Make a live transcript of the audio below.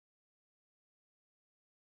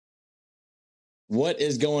What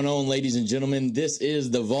is going on, ladies and gentlemen? This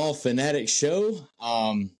is the Vol Fanatic Show.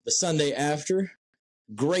 The Sunday after.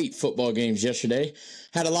 Great football games yesterday.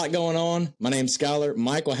 Had a lot going on. My name's Skylar.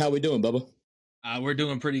 Michael, how we doing, Bubba? We're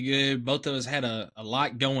doing pretty good. Both of us had a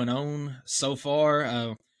lot going on so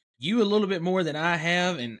far. You a little bit more than I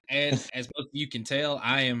have, and as both of you can tell,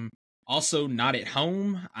 I am also not at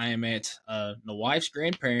home. I am at the wife's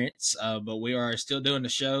grandparents, but we are still doing the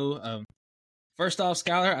show. First off,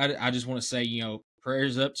 Skylar, I just want to say,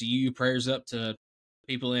 prayers up to you, prayers up to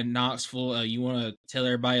people in Knoxville. You want to tell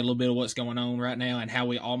everybody a little bit of what's going on right now and how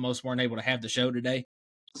we almost weren't able to have the show today?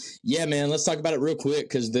 Yeah, man, let's talk about it real quick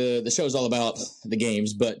because the show is all about the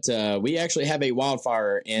games. But we actually have a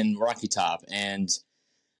wildfire in Rocky Top, and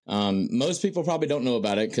most people probably don't know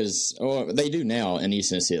about it because they do now in East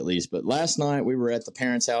Tennessee at least. But last night we were at the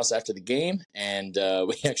parents' house after the game, and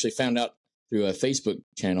we actually found out through a Facebook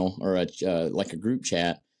channel or like a group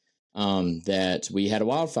chat that we had a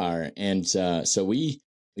wildfire. And so we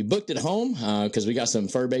booked it home because we got some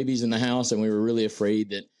fur babies in the house, and we were really afraid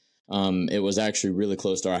that it was actually really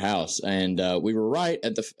close to our house. And we were right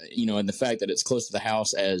at in the fact that it's close to the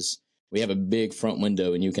house, as we have a big front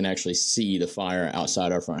window and you can actually see the fire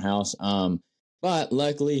outside our front house. But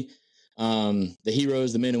luckily, the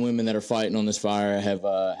heroes, the men and women that are fighting on this fire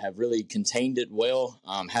have really contained it well.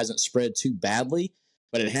 Hasn't spread too badly,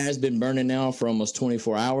 but it has been burning now for almost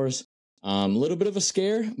 24 hours. A little bit of a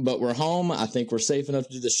scare, but we're home. I think we're safe enough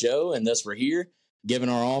to do the show, and thus we're here, giving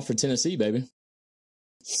our all for Tennessee, baby.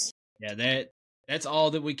 Yeah, that's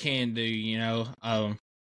all that we can do,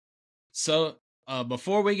 So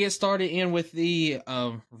before we get started in with the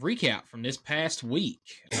recap from this past week,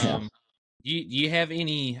 do you have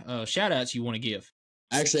any shout outs you want to give?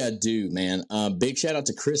 Actually, I do, man. Big shout out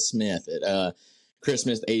to Chris Smith at Chris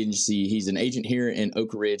Smith Agency. He's an agent here in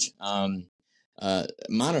Oak Ridge.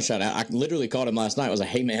 Minor shout out. I literally called him last night. I was like,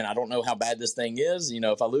 hey, man, I don't know how bad this thing is.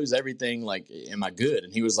 If I lose everything, like, am I good?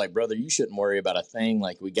 And he was like, brother, you shouldn't worry about a thing.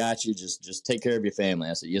 Like, we got you. Just take care of your family.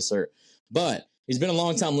 I said, yes, sir. But he's been a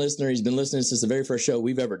long time listener. He's been listening since the very first show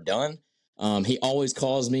we've ever done. He always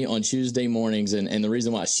calls me on Tuesday mornings. And the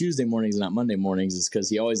reason why it's Tuesday mornings and not Monday mornings is because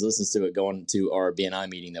he always listens to it going to our BNI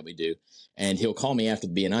meeting that we do. And he'll call me after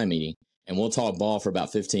the BNI meeting, and we'll talk ball for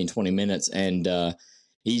about 15, 20 minutes. And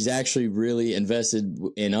he's actually really invested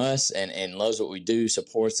in us and loves what we do,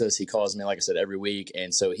 supports us. He calls me, like I said, every week.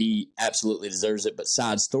 And so he absolutely deserves it. But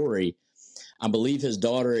side story, I believe his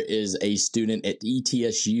daughter is a student at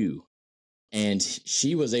ETSU, and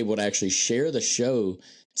she was able to actually share the show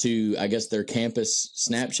to, I guess, their campus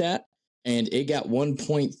Snapchat, and it got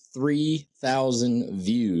 1.3 thousand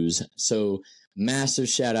views. So massive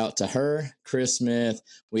shout out to her, Chris Smith.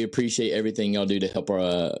 We appreciate everything y'all do to help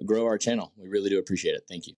grow our channel. We really do appreciate it.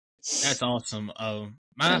 Thank you. That's awesome.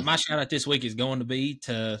 My shout out this week is going to be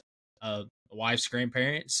to the wife's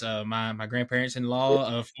grandparents, my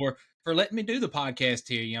grandparents-in-law, for letting me do the podcast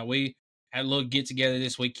here. We had a little get together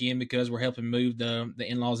this weekend because we're helping move the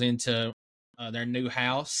in-laws into their new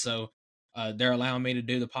house. So they're allowing me to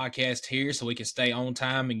do the podcast here so we can stay on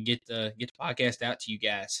time and get the podcast out to you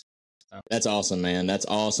guys. That's awesome, man. That's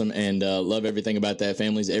awesome. And love everything about that.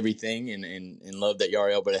 Family's everything, and love that y'all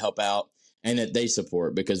are able to help out and that they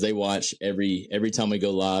support, because they watch every time we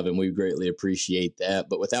go live, and we greatly appreciate that.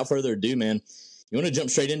 But without further ado, man, you want to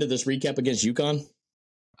jump straight into this recap against UConn?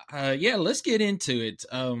 Yeah, let's get into it.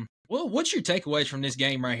 Well, what's your takeaways from this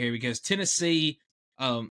game right here? Because Tennessee,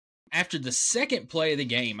 after the second play of the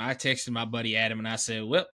game, I texted my buddy Adam and I said,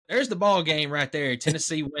 well, there's the ball game right there.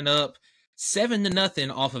 Tennessee went up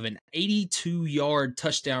 7-0 off of an 82-yard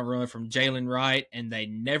touchdown run from Jalen Wright, and they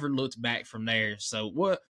never looked back from there. So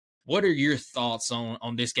what are your thoughts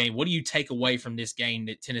on this game? What do you take away from this game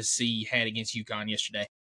that Tennessee had against UConn yesterday?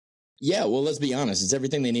 Yeah, well, let's be honest. It's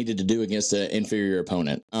everything they needed to do against an inferior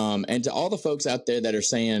opponent. And to all the folks out there that are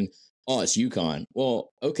saying, oh, it's UConn.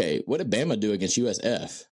 Well, okay, what did Bama do against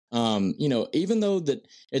USF? Even though that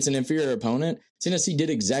it's an inferior opponent, Tennessee did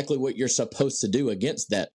exactly what you're supposed to do against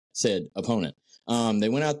that said opponent. They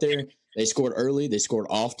went out there, they scored early, they scored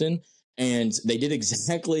often, and they did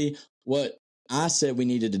exactly what I said we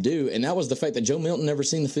needed to do, and that was the fact that Joe Milton never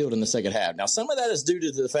seen the field in the second half. Now, some of that is due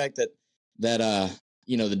to the fact that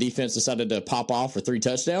the defense decided to pop off for 3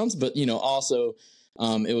 touchdowns, but also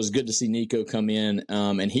it was good to see Nico come in,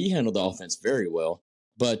 and he handled the offense very well.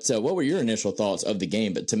 But what were your initial thoughts of the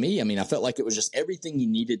game? But to me, I felt like it was just everything you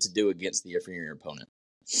needed to do against the inferior opponent.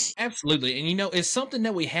 Absolutely. And, it's something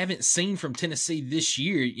that we haven't seen from Tennessee this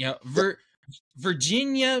year.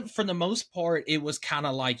 Virginia, for the most part, it was kind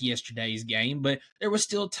of like yesterday's game, but there were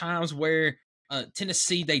still times where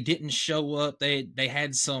Tennessee, they didn't show up. They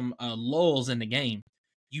had some lulls in the game.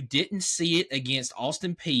 You didn't see it against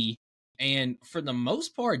Austin P. And for the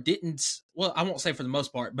most part, I won't say for the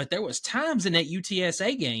most part, but there was times in that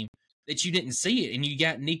UTSA game that you didn't see it, and you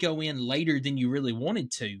got Nico in later than you really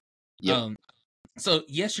wanted to. Yep. So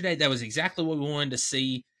yesterday, that was exactly what we wanted to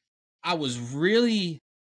see. I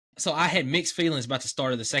had mixed feelings about the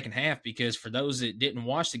start of the second half because for those that didn't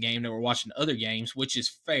watch the game, they were watching other games, which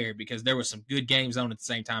is fair because there were some good games on at the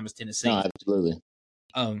same time as Tennessee. No, absolutely.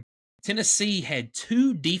 Tennessee had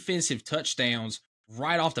 2 defensive touchdowns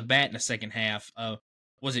right off the bat in the second half.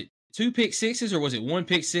 Was it 2 pick sixes or was it 1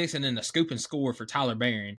 pick six and then a scoop and score for Tyler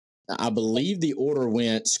Barron? I believe the order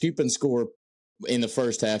went scoop and score in the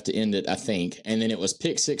first half to end it, I think. And then it was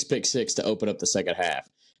pick six to open up the second half.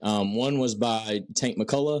 One was by Tank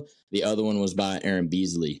McCullough. The other one was by Aaron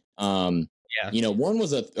Beasley. One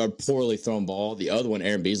was a poorly thrown ball. The other one,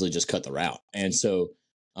 Aaron Beasley just cut the route. And so,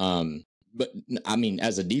 but I mean,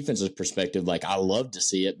 as a defensive perspective, like I love to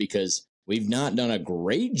see it because we've not done a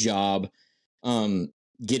great job,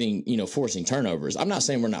 forcing turnovers. I'm not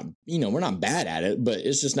saying we're not bad at it, but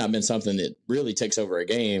it's just not been something that really takes over a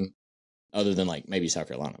game other than like maybe South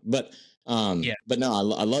Carolina. But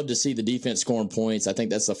no, I love to see the defense scoring points. I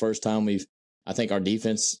think that's the first time I think our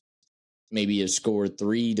defense maybe has scored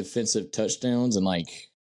 3 defensive touchdowns and like,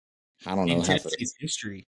 I don't know. In Tennessee's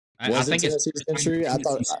history. I think Tennessee's history? I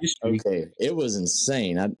thought, okay, it was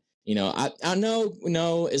insane. I know,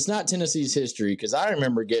 no, it's not Tennessee's history because I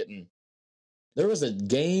remember there was a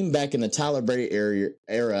game back in the Tyler Brady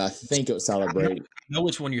era. I think it was Tyler Brady. I know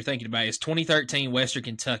which one you're thinking about. It's 2013 Western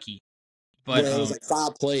Kentucky. But it was like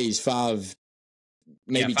 5 plays, 5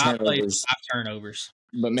 maybe 5 turnovers. Plays, 5 turnovers.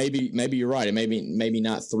 But maybe you're right. And maybe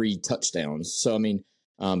not 3 touchdowns. So I mean,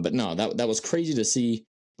 but no, that was crazy to see.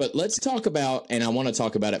 But let's talk about, and I want to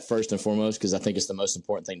talk about it first and foremost because I think it's the most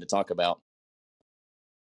important thing to talk about.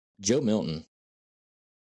 Joe Milton,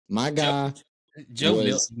 my guy. Joe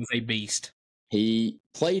Milton was a beast. He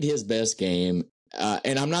played his best game,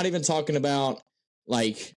 and I'm not even talking about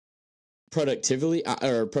like productivity.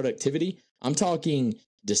 I'm talking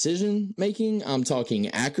decision making. I'm talking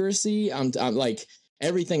accuracy. I'm like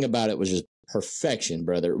everything about it was just perfection,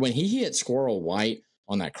 brother. When he hit Squirrel White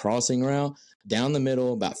on that crossing route down the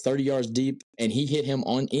middle, about 30 yards deep, and he hit him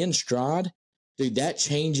in stride, dude, that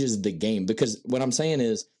changes the game. Because what I'm saying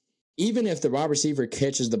is, even if the wide receiver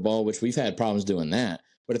catches the ball, which we've had problems doing that,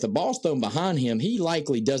 but if the ball's thrown behind him, he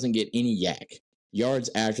likely doesn't get any yards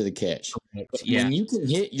after the catch. But when you can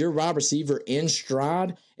hit your wide receiver in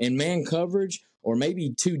stride and man coverage, or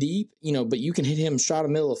maybe too deep, but you can hit him stride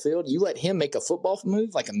in the middle of the field, you let him make a football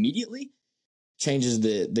move like immediately, changes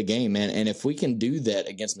the game, man. And if we can do that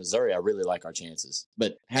against Missouri, I really like our chances.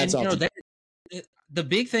 But hats off. The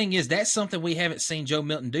big thing is that's something we haven't seen Joe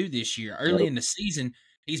Milton do this year. Early in the season,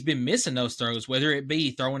 he's been missing those throws, whether it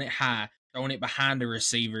be throwing it high, throwing it behind the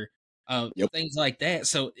receiver, things like that.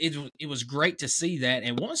 So it was great to see that.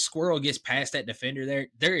 And once Squirrel gets past that defender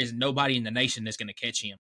there is nobody in the nation that's going to catch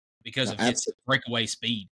him because of his breakaway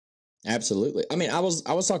speed. Absolutely. I mean, I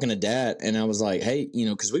was talking to Dad, and I was like, hey,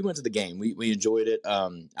 because we went to the game. We enjoyed it.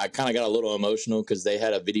 I kind of got a little emotional because they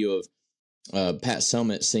had a video of Pat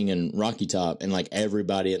Summitt singing Rocky Top, and like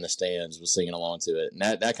everybody in the stands was singing along to it. And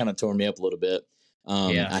that kind of tore me up a little bit.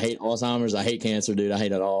 I hate Alzheimer's. I hate cancer, dude. I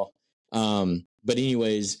hate it all. But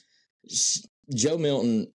anyways, Joe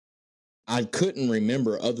Milton, I couldn't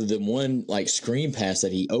remember other than one like screen pass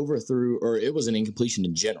that he overthrew, or it was an incompletion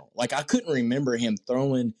in general. Like I couldn't remember him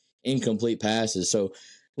throwing incomplete passes. So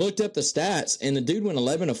looked up the stats, and the dude went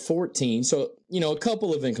 11 of 14. So, a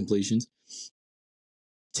couple of incompletions,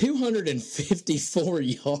 254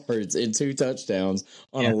 yards and 2 touchdowns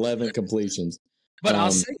on 11 completions. But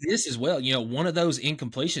I'll say this as well. One of those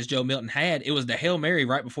incompletions Joe Milton had, it was the Hail Mary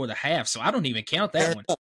right before the half. So I don't even count that one.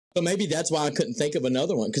 So maybe that's why I couldn't think of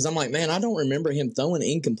another one. Cause I'm like, man, I don't remember him throwing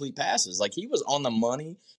incomplete passes. Like he was on the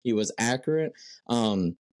money. He was accurate.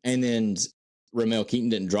 And then Ramel Keaton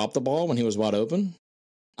didn't drop the ball when he was wide open.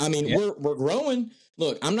 I mean, we're growing.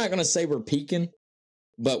 Look, I'm not going to say we're peaking,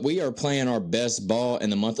 but we are playing our best ball in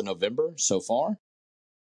the month of November so far.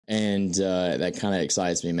 And that kind of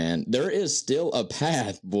excites me, man. There is still a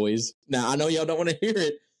path, boys. Now, I know y'all don't want to hear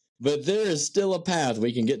it, but there is still a path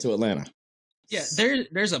we can get to Atlanta. Yeah,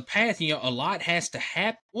 there's a path. A lot has to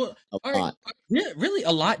happen. Well, really,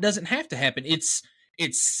 a lot doesn't have to happen. It's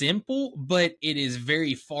simple, but it is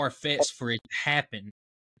very far-fetched for it to happen.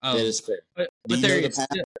 That is fair. But there is Do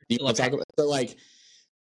you want to talk about? So, like,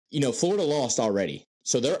 Florida lost already,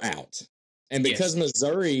 so they're out. And because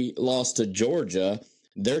Missouri lost to Georgia,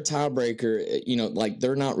 their tiebreaker, like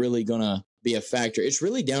they're not really gonna be a factor. It's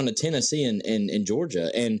really down to Tennessee and Georgia.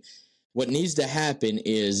 And what needs to happen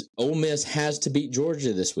is Ole Miss has to beat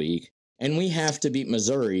Georgia this week, and we have to beat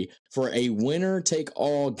Missouri for a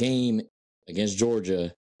winner-take-all game against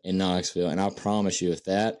Georgia in Knoxville. And I promise you, if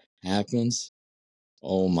that happens,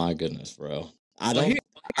 oh my goodness, bro. I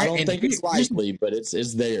don't think it's likely, but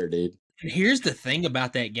it's there, dude. And here's the thing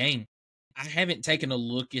about that game. I haven't taken a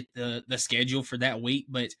look at the schedule for that week,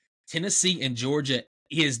 but Tennessee and Georgia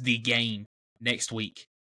is the game next week.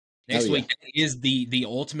 Next week is the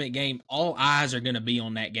ultimate game. All eyes are going to be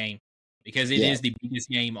on that game because it is the biggest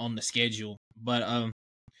game on the schedule. But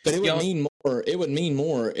it would mean more. It would mean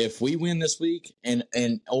more if we win this week and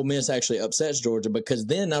Ole Miss actually upsets Georgia, because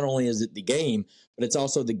then not only is it the game, but it's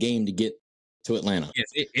also the game to get to Atlanta. Yes,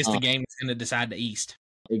 it's the game that's going to decide the East.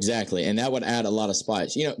 Exactly, and that would add a lot of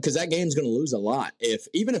spice. Because that game's going to lose a lot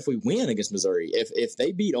even if we win against Missouri. If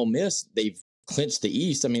they beat Ole Miss, they've clinched the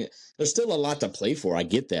East. I mean, there's still a lot to play for. I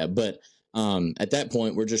get that, but at that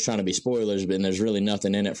point, we're just trying to be spoilers, and there's really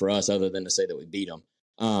nothing in it for us other than to say that we beat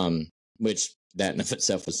them. Which that in of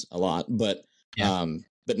itself was a lot, but no,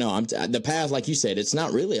 the path, like you said, it's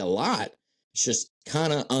not really a lot. It's just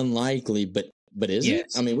kind of unlikely, but is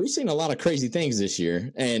it? I mean, we've seen a lot of crazy things this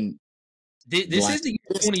year, and this is the year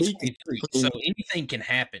 2023, so anything can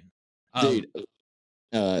happen. Dude,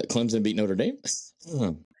 Clemson beat Notre Dame.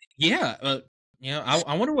 Yeah,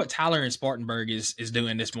 I wonder what Tyler in Spartanburg is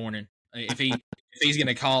doing this morning. If he's going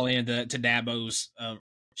to call in to Dabo's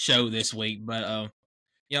show this week, but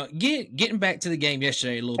getting back to the game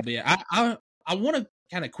yesterday a little bit, I want to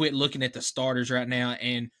kind of quit looking at the starters right now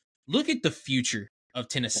and look at the future of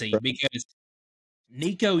Tennessee, because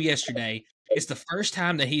Nico yesterday, it's the first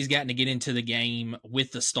time that he's gotten to get into the game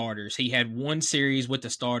with the starters. He had one series with the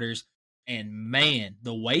starters, and man,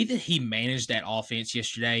 the way that he managed that offense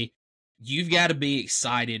yesterday, you've got to be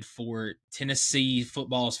excited for Tennessee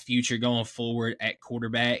football's future going forward at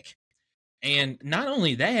quarterback. And not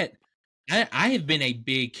only that, I have been a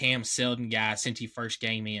big Cam Seldon guy since he first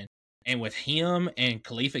came in. And with him and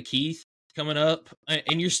Khalifa Keith coming up,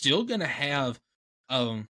 and you're still going to have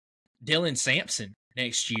Dylan Sampson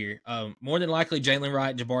next year. More than likely, Jalen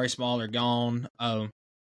Wright, Jabari Small are gone.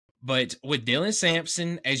 But with Dylan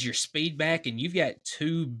Sampson as your speed back, and you've got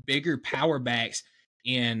two bigger power backs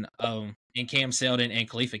in Cam Seldon and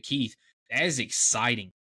Khalifa Keith, that is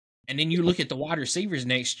exciting. And then you look at the wide receivers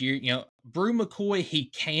next year. Brew McCoy, he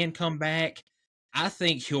can come back. I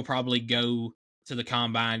think he'll probably go to the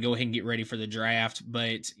combine, go ahead and get ready for the draft.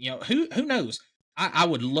 But who knows? I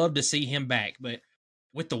would love to see him back. But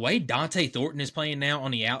with the way Dante Thornton is playing now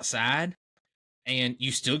on the outside, and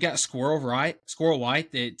you still got Squirrel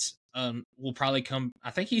White that will probably come.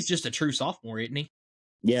 I think he's just a true sophomore, isn't he?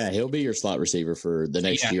 Yeah, he'll be your slot receiver for the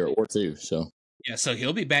next year or two. So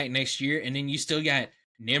he'll be back next year, and then you still got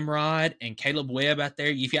Nimrod and Caleb Webb out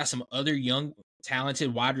there. You've got some other young,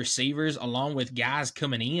 talented wide receivers along with guys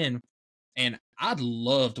coming in, and I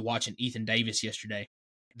loved watching Ethan Davis yesterday.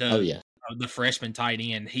 The freshman tight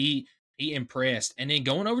end, he impressed. And then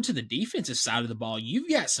going over to the defensive side of the ball, you've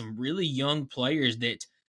got some really young players that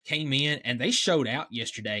came in and they showed out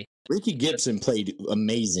yesterday. Ricky Gibson played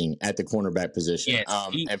amazing at the cornerback position. Yes,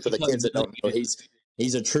 and for the kids that don't know,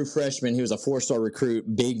 he's a true freshman. He was a 4-star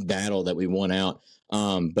recruit. Big battle that we won out.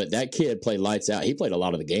 But that kid played lights out. He played a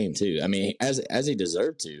lot of the game too. I mean, as he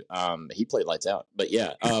deserved to. He played lights out. But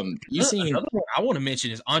yeah, another one I want to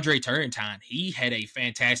mention is Andre Turrentine. He had a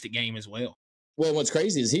fantastic game as well. Well, what's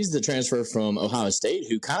crazy is he's the transfer from Ohio State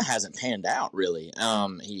who kind of hasn't panned out really.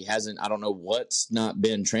 He hasn't. I don't know what's not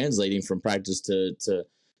been translating from practice to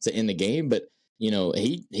end the game, but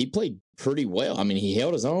he played pretty well. I mean, he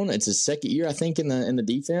held his own. It's his second year, I think, in the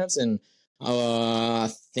defense, and I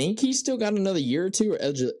think he's still got another year or two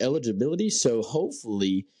of eligibility. So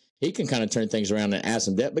hopefully he can kind of turn things around and add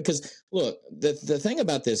some depth. Because look, the thing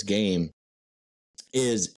about this game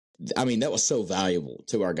is, I mean, that was so valuable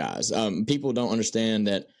to our guys. People don't understand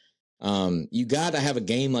that you got to have a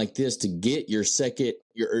game like this to get your second,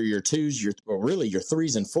 your twos, really your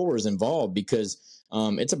threes and fours involved, because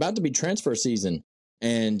it's about to be transfer season,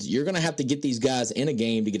 and you're going to have to get these guys in a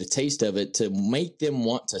game to get a taste of it to make them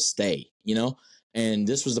want to stay, and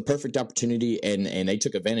this was the perfect opportunity, and they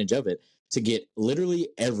took advantage of it to get literally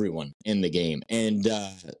everyone in the game. And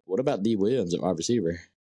what about D. Williams at wide receiver?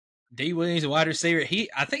 D. Williams, a wide receiver.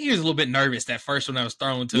 I think he was a little bit nervous that first one I was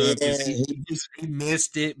throwing to him. He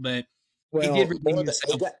missed it, but he did redeem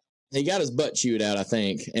himself. He got his butt chewed out, I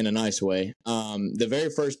think, in a nice way. The very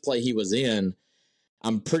first play he was in,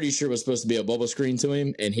 I'm pretty sure was supposed to be a bubble screen to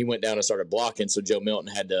him, and he went down and started blocking, so Joe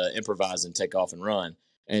Milton had to improvise and take off and run.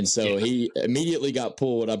 And so he immediately got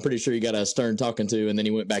pulled. I'm pretty sure he got a stern talking to, and then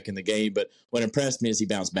he went back in the game. But what impressed me is he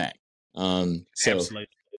bounced back. Absolutely.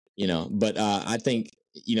 But I think,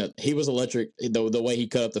 he was electric the way he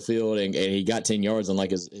cut up the field and he got 10 yards on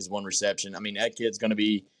like his one reception. I mean, that kid's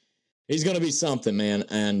he's going to be something, man.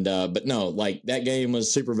 And, but no, like that game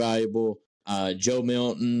was super valuable. Joe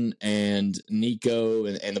Milton and Nico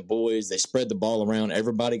and the boys, they spread the ball around.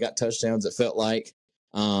 Everybody got touchdowns. It felt like,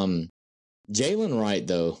 Jalen Wright,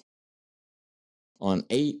 though, on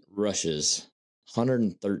 8 rushes,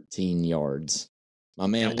 113 yards. My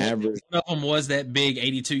man averaged. One of them was that big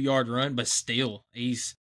 82-yard run, but still,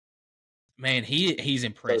 he's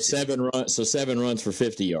impressive. So 7 runs for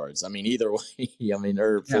 50 yards. I mean, either way,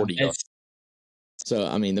 or 40 yards. So,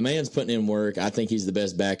 I mean, the man's putting in work. I think he's the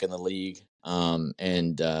best back in the league. No,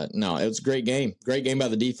 it was a great game. Great game by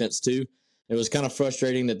the defense, too. It was kind of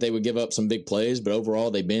frustrating that they would give up some big plays, but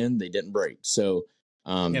overall they didn't break. So,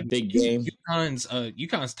 big game.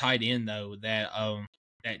 UConn's tight end, though, that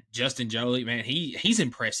Justin Jolie, man, he's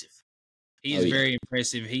impressive. He is very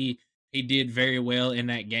impressive. He did very well in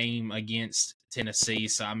that game against Tennessee.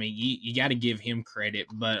 So, I mean, you got to give him credit.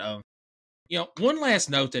 But, one last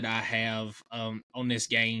note that I have on this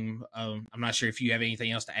game, I'm not sure if you have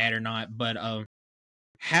anything else to add or not, but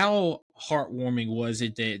how heartwarming was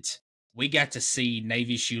it that we got to see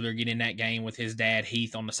Navy Schuler get in that game with his dad,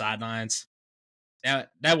 Heath, on the sidelines? That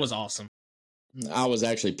was awesome. I was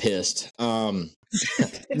actually pissed. Let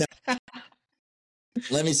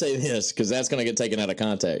me say this, because that's going to get taken out of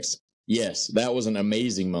context. Yes, that was an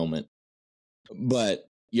amazing moment. But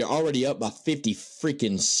you're already up by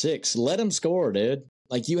 56. Let him score, dude.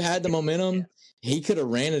 Like, you had the momentum. He could have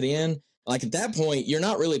ran it in. Like, at that point, you're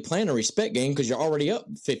not really playing a respect game because you're already up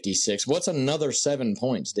 56. What's another 7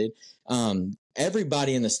 points, dude?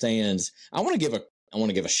 Everybody in the stands. I want to give a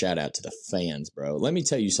shout out to the fans, bro. Let me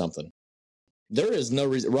tell you something. There is no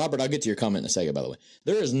reason. Robert, I'll get to your comment in a second, by the way.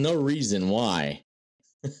 There is no reason why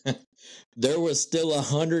there was still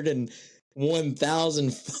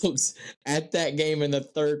 101,000 folks at that game in the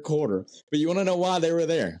third quarter. But you want to know why they were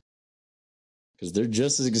there? Because they're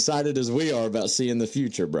just as excited as we are about seeing the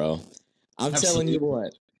future, bro. I'm telling you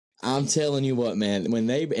what, man.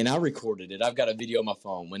 And I recorded it. I've got a video on my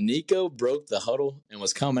phone. When Nico broke the huddle and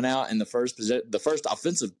was coming out in the first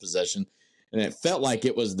offensive possession, and it felt like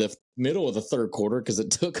it was the middle of the third quarter because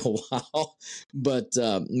it took a while. But,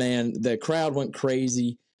 man, the crowd went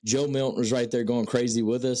crazy. Joe Milton was right there going crazy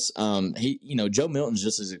with us. Joe Milton's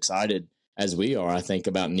just as excited as we are, I think,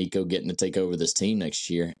 about Nico getting to take over this team next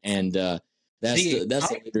year. And that's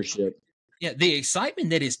the leadership. Yeah, the excitement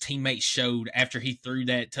that his teammates showed after he threw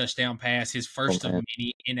that touchdown pass, his first of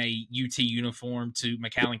many in a UT uniform to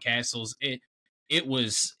McAllen Castles, it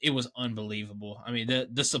was unbelievable. I mean,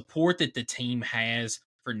 the support that the team has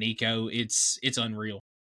for Nico, it's unreal.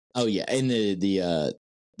 Oh yeah, and the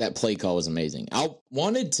that play call was amazing. I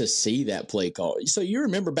wanted to see that play call. So you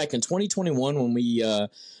remember back in 2021 when we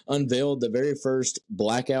unveiled the very first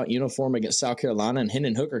blackout uniform against South Carolina, and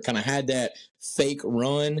Hendon Hooker kind of had that fake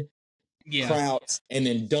run, crouch, and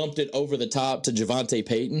then dumped it over the top to Javonte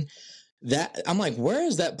Payton. That I'm like, where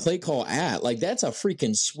is that play call at? Like, that's a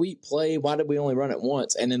freaking sweet play. Why did we only run it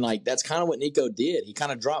once? And then, like, that's kind of what Nico did. He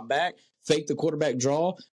kind of dropped back, faked the quarterback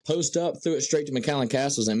draw, post up, threw it straight to McAllen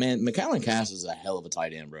Castles. And, man, McAllen Castles is a hell of a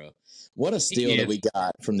tight end, bro. What a steal that we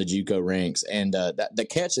got from the JUCO ranks. And the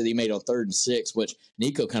catch that he made on 3rd and 6, which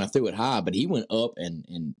Nico kind of threw it high, but he went up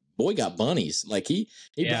and boy, got bunnies. Like, he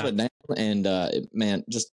brought it down. And, man,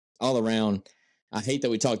 just all around, I hate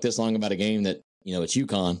that we talked this long about a game that, it's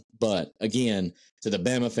UConn. But again, to the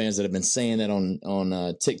Bama fans that have been saying that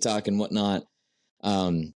on TikTok and whatnot,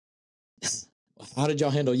 how did y'all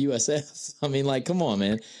handle USF? I mean, like, come on,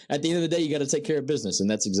 man. At the end of the day, you got to take care of business, and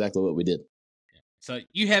that's exactly what we did. So,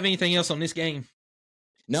 you have anything else on this game?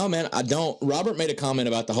 No, man, I don't. Robert made a comment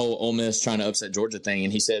about the whole Ole Miss trying to upset Georgia thing,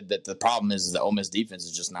 and he said that the problem is the Ole Miss defense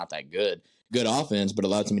is just not that good. Good offense, but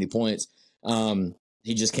allowed too many points.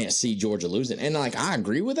 He just can't see Georgia losing. And, like, I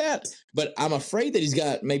agree with that, but I'm afraid that he's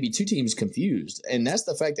got maybe two teams confused, and that's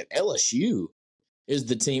the fact that LSU is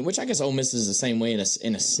the team, which I guess Ole Miss is the same way in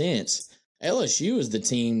a sense. LSU is the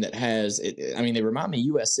team that has – I mean, they remind me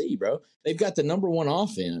of USC, bro. They've got the number one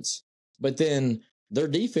offense, but then their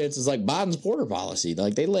defense is like Biden's border policy.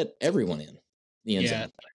 Like, they let everyone in the end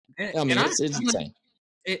zone. I mean, it's insane.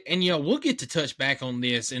 And, we'll get to touch back on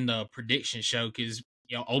this in the prediction show because –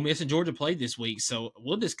 Ole Miss and Georgia played this week, so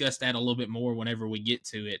we'll discuss that a little bit more whenever we get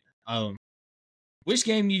to it. Which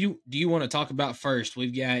game do you want to talk about first?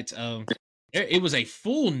 We've got it was a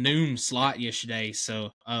full noon slot yesterday,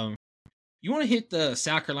 so You want to hit the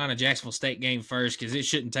South Carolina Jacksonville State game first because it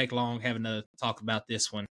shouldn't take long having to talk about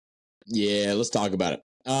this one. Yeah, let's talk about it.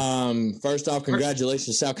 First off,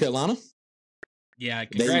 congratulations, South Carolina. Yeah,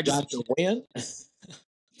 congratulations. They got the win,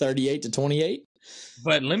 38-28.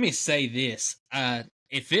 But let me say this: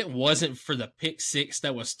 if it wasn't for the pick six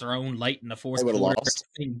that was thrown late in the fourth quarter, lost.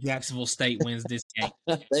 I think Jacksonville State wins this game.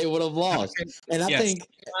 They would have lost. And I think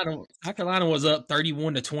South Carolina was up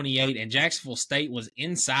 31-28, and Jacksonville State was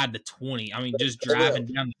inside the 20. I mean, just driving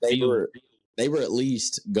down the field. They were at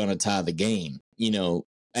least gonna tie the game.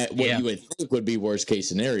 At what you would think would be worst case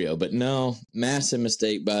scenario, but no, massive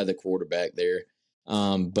mistake by the quarterback there.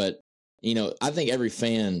 But I think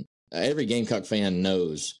every Gamecock fan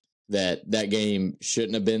knows that game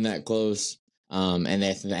shouldn't have been that close. And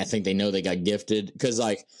I think they know they got gifted because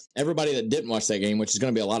like everybody that didn't watch that game, which is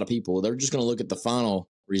going to be a lot of people, they're just going to look at the final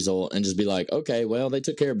result and just be like, okay, well, they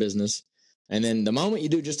took care of business. And then the moment you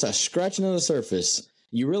do just a scratching of the surface,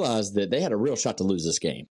 you realize that they had a real shot to lose this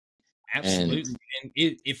game. Absolutely. And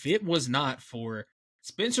if it was not for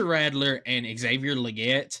Spencer Rattler and Xavier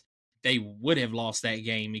Legette, they would have lost that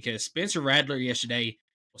game because Spencer Rattler yesterday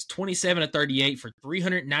was 27-38 for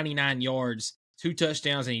 399 yards, 2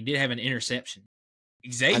 touchdowns, and he did have an interception.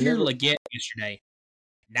 Xavier Legette yesterday,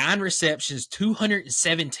 9 receptions,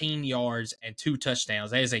 217 yards, and 2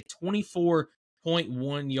 touchdowns. That is a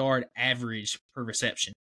 24.1 yard average per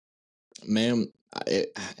reception. Man,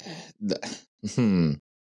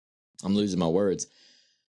 I'm losing my words.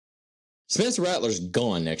 Spencer Rattler's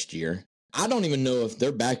gone next year. I don't even know if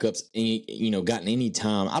their backup's gotten any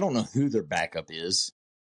time. I don't know who their backup is.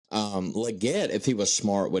 Legette, if he was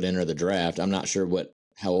smart, would enter the draft. I'm not sure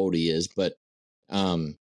how old he is, but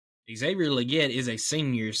Xavier Legette is a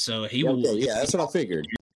senior, so he will. Yeah, that's what I figured.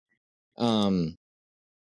 Where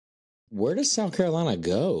does South Carolina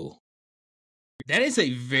go? That is a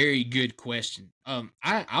very good question.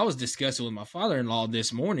 I was discussing with my father-in-law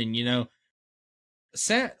this morning. All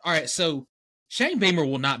right, so Shane Beamer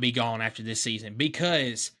will not be gone after this season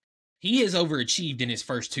because he has overachieved in his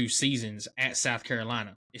first 2 seasons at South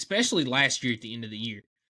Carolina, especially last year at the end of the year.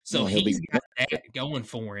 So he's got that going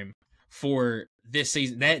for him for this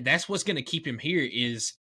season. That's what's going to keep him here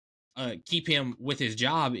is keep him with his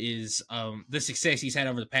job is the success he's had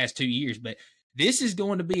over the past 2 years. But this is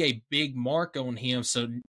going to be a big mark on him. So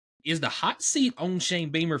is the hot seat on Shane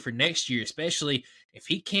Beamer for next year, especially if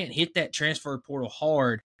he can't hit that transfer portal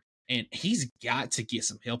hard, and he's got to get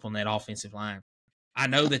some help on that offensive line. I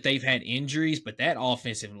know that they've had injuries, but that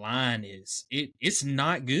offensive line it's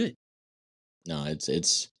not good. No,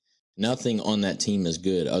 it's nothing on that team is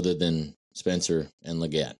good other than Spencer and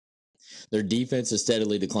Legette. Their defense has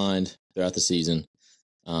steadily declined throughout the season.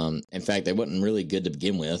 In fact, they wasn't really good to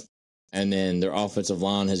begin with. And then their offensive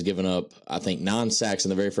line has given up, I think, 9 sacks in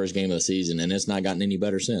the very first game of the season, and it's not gotten any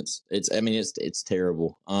better since. It's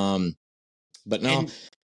terrible. But no,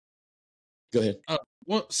 go ahead.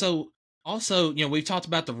 Well, so also, we've talked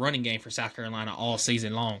about the running game for South Carolina all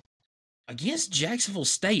season long. Against Jacksonville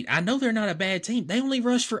State, I know they're not a bad team. They only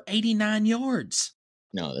rushed for 89 yards.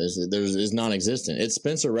 No, there's non-existent. It's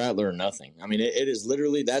Spencer Rattler or nothing. I mean, it is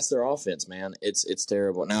literally that's their offense, man. It's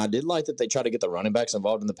terrible. Now, I did like that they try to get the running backs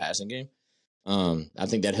involved in the passing game. I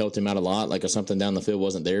think that helped him out a lot. Like if something down the field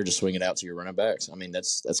wasn't there, just swing it out to your running backs. I mean,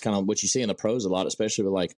 that's kind of what you see in the pros a lot, especially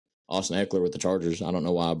with like Austin Eckler with the Chargers. I don't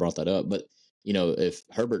know why I brought that up, but if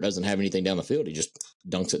Herbert doesn't have anything down the field, he just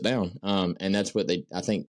dunks it down. And that's what I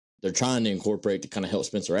think they're trying to incorporate to kind of help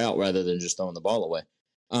Spencer out rather than just throwing the ball away.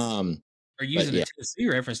 Or using the Tennessee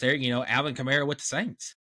reference there, Alvin Kamara with the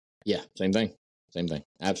Saints. Yeah, same thing.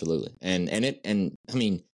 Absolutely. And I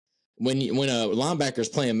mean, when a linebacker's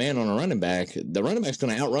playing man on a running back, the running back's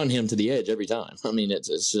going to outrun him to the edge every time. I mean,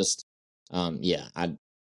 it's just, I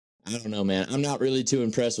don't know, man. I'm not really too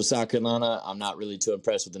impressed with South Carolina. I'm not really too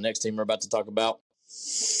impressed with the next team we're about to talk about.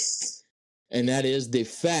 And that is the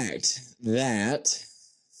fact that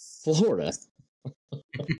Florida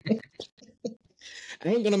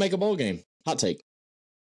ain't going to make a bowl game. Hot take.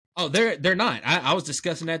 Oh, they're not. I was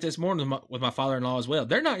discussing that this morning with my father-in-law as well.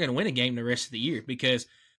 They're not going to win a game the rest of the year because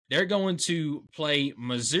they're going to play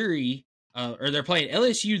Missouri, or they're playing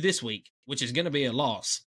LSU this week, which is going to be a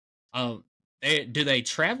loss. Do they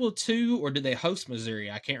travel to or do they host Missouri?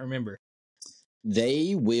 I can't remember.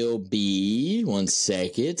 They will be, one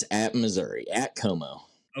second, at Missouri, at Como.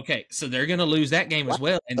 Okay, so they're going to lose that game as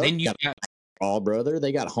well. And then you got brother.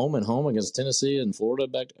 They got home and home against Tennessee and Florida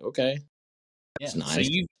back. Okay. Yeah, that's nice.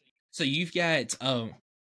 So you've got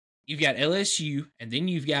LSU, and then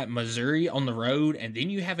you've got Missouri on the road, and then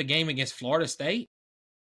you have a game against Florida State.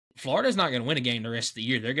 Florida's not going to win a game the rest of the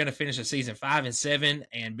year. They're going to finish the season 5-7,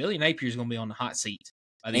 and Billy Napier's going to be on the hot seat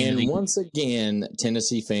by the end of the year. And once again,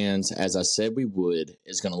 Tennessee fans, as I said we would,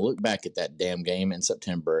 is going to look back at that damn game in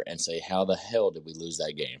September and say, how the hell did we lose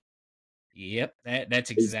that game? Yep, that's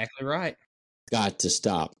exactly right. Got to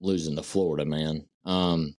stop losing to Florida, man.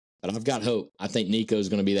 But I've got hope. I think Nico's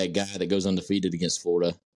going to be that guy that goes undefeated against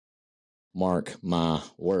Florida. Mark my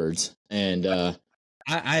words. And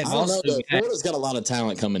I don't also know, Florida's got a lot of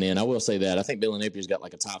talent coming in. I will say that. I think Billy Napier's got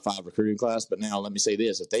like a top 5 recruiting class. But now let me say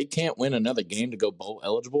this. If they can't win another game to go bowl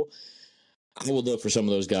eligible, I would look for some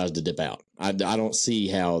of those guys to dip out. I don't see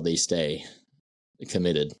how they stay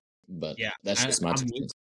committed. But yeah, that's just my opinion.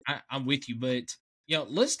 I'm with you. But,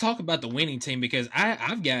 let's talk about the winning team, because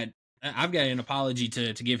I've got an apology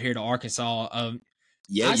to give here to Arkansas.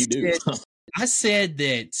 Yeah, you do. I said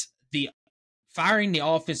that firing the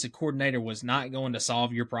offensive coordinator was not going to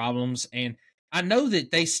solve your problems, and I know that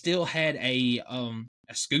they still had a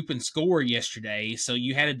scoop and score yesterday, so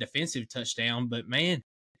you had a defensive touchdown. But man,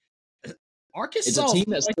 Arkansas, it's a team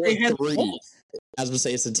that scored 3. I was going to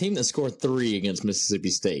say, it's a team that scored 3 against Mississippi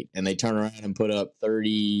State, and they turn around and put up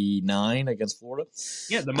 39 against Florida.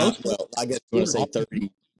 Yeah, the most. I guess you want to say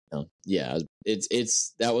 30. Yeah,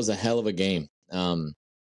 that was a hell of a game.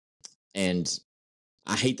 And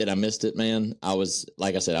I hate that I missed it, man.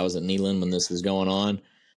 Like I said, I was at Neyland when this was going on.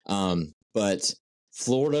 But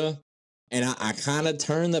Florida, and I kind of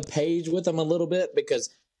turned the page with them a little bit, because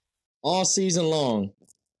all season long,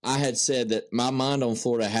 I had said that my mind on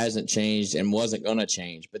Florida hasn't changed and wasn't going to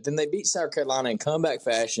change. But then they beat South Carolina in comeback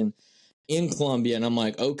fashion in Columbia, and I'm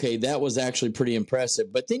like, okay, that was actually pretty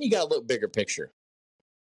impressive. But then you got to look bigger picture.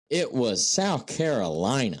 It was South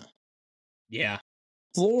Carolina. Yeah.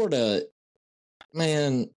 Florida,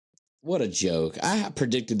 man, what a joke. I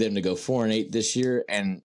predicted them to go 4-8 this year,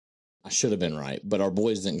 and I should have been right. But our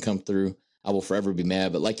boys didn't come through. I will forever be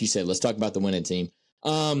mad. But like you said, let's talk about the winning team.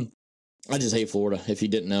 I just hate Florida, if you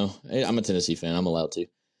didn't know. I'm a Tennessee fan. I'm allowed to.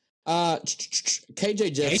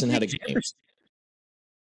 KJ Jefferson had a game.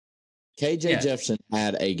 KJ Jefferson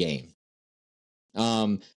had a game.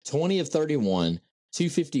 20 of 31,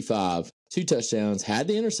 255, 2 touchdowns, had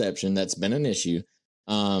the interception. That's been an issue.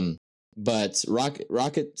 But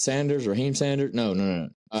Rocket Sanders, Raheem Sanders, no.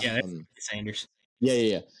 Yeah, Sanders.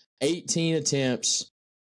 Yeah. 18 attempts,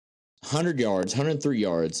 100 yards, 103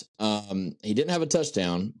 yards. He didn't have a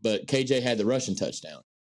touchdown, but KJ had the rushing touchdown.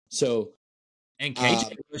 And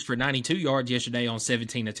KJ was for 92 yards yesterday on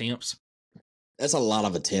 17 attempts. That's a lot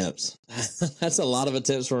of attempts. That's a lot of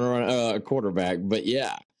attempts for a quarterback. But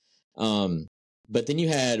yeah. But then you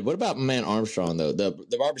had, what about my man Armstrong, though?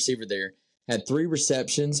 The wide receiver there had 3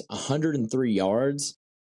 receptions, 103 yards.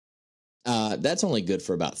 That's only good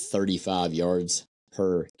for about 35 yards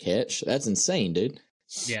per catch. That's insane, dude.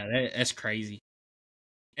 Yeah, that's crazy.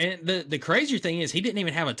 And the crazier thing is, he didn't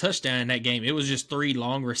even have a touchdown in that game. It was just 3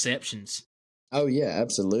 long receptions. Oh yeah,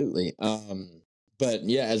 absolutely. But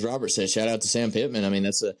yeah, as Robert said, shout out to Sam Pittman. I mean,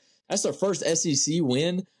 that's their first SEC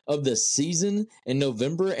win of the season in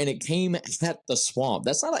November, and it came at the Swamp.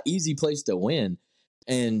 That's not an easy place to win.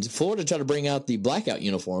 And Florida tried to bring out the blackout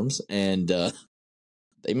uniforms, and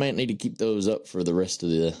they might need to keep those up for the rest of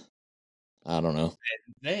the. I don't know.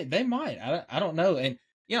 They might. I don't know. And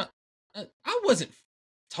I wasn't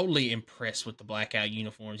totally impressed with the blackout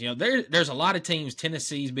uniforms. There's a lot of teams,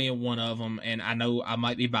 Tennessee's being one of them, and I know I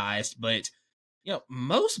might be biased, but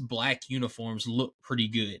most black uniforms look pretty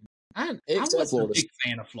good. I wasn't a big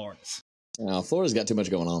fan of Florida's. Florida's got too much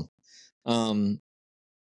going on.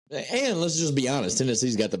 And let's just be honest,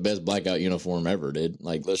 Tennessee's got the best blackout uniform ever, dude.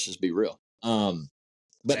 Like, let's just be real.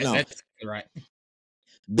 But no, that's right.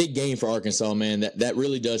 Big game for Arkansas, man. That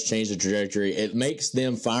really does change the trajectory. It makes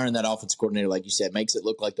them firing that offensive coordinator, like you said, makes it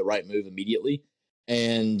look like the right move immediately.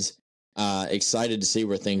 And excited to see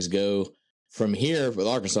where things go from here with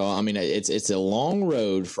Arkansas. I mean, it's a long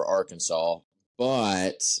road for Arkansas,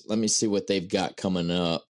 but let me see what they've got coming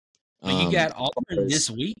up. You got Auburn this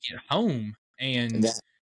week at home, and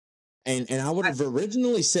I would have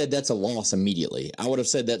originally said that's a loss immediately. I would have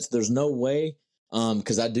said there's no way,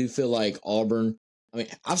 because I do feel like Auburn. I mean,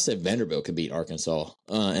 I've said Vanderbilt could beat Arkansas,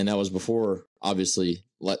 and that was before, obviously,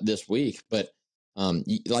 this week. But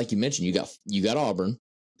like you mentioned, you got Auburn.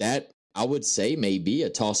 That I would say may be a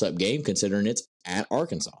toss-up game, considering it's at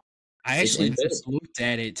Arkansas. I actually just looked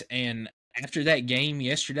at it, and after that game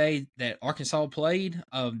yesterday that Arkansas played,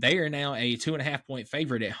 they are now a 2.5-point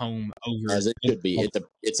favorite at home over. As it could be.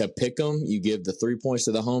 It's a pick 'em. You give the 3 points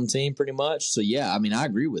to the home team, pretty much. So yeah, I mean, I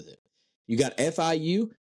agree with it. You got FIU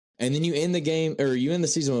and then you end the game or you end the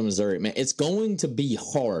season with Missouri. Man, it's going to be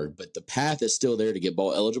hard, but the path is still there to get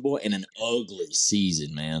bowl eligible in an ugly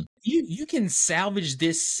season, man. You can salvage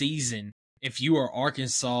this season if you are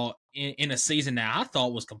Arkansas in a season that I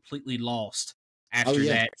thought was completely lost after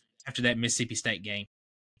that Mississippi State game.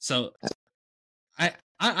 So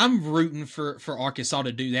I'm rooting for Arkansas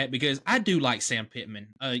to do that because I do like Sam Pittman.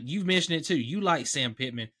 You've mentioned it too. You like Sam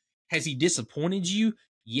Pittman. Has he disappointed you?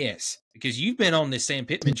 Yes, because you've been on this Sam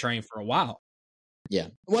Pittman train for a while. Yeah.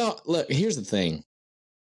 Well, look, here's the thing.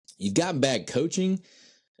 You've got bad coaching,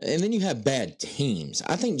 and then you have bad teams.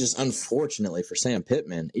 I think just unfortunately for Sam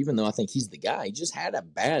Pittman, even though I think he's the guy, he just had a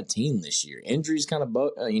bad team this year. Injuries kind of,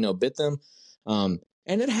 bit them. And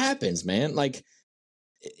it happens, man. Like,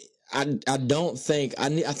 I don't think I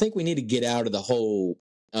think we need to get out of the whole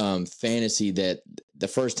fantasy that the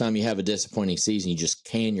first time you have a disappointing season, you just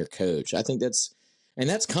can your coach. I think that's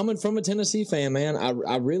coming from a Tennessee fan, man.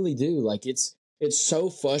 I really do. Like it's so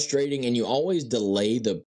frustrating, and you always delay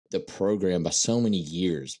the program by so many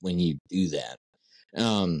years when you do that.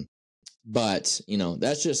 But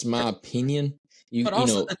that's just my opinion.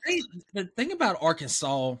 The thing about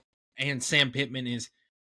Arkansas and Sam Pittman is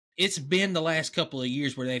it's been the last couple of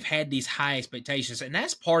years where they've had these high expectations, and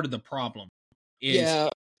that's part of the problem.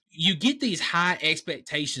 You get these high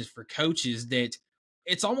expectations for coaches that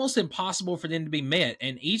it's almost impossible for them to be met.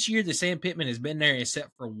 And each year that Sam Pittman has been there, except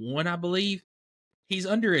for one, I believe, he's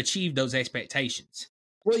underachieved those expectations.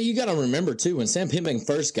 Well, you got to remember, too, when Sam Pittman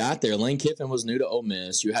first got there, Lane Kiffin was new to Ole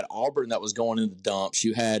Miss. You had Auburn that was going in the dumps.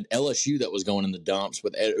 You had LSU that was going in the dumps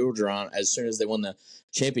with Ed Orgeron as soon as they won the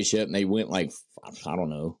championship. And they went like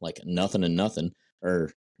nothing and nothing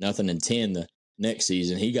or nothing and 10 the next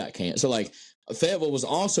season. He got canceled. So, like, Fayetteville was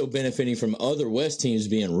also benefiting from other West teams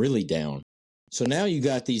being really down. So now you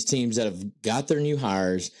got these teams that have got their new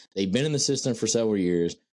hires. They've been in the system for several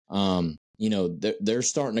years. They're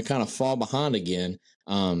starting to kind of fall behind again.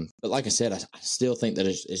 But like I said, I still think that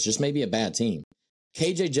it's just maybe a bad team.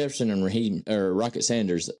 KJ Jefferson and Rocket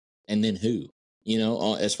Sanders, and then who?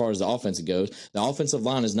 As far as the offense goes, the offensive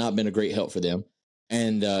line has not been a great help for them.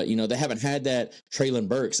 And, they haven't had that Traylon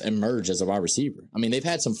Burks emerge as a wide receiver. I mean, they've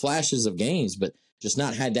had some flashes of games, but just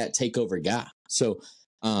not had that takeover guy. So,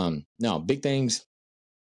 no, big things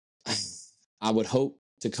I would hope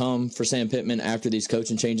to come for Sam Pittman after these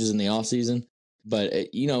coaching changes in the offseason. But,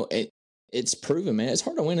 it's proven, man. It's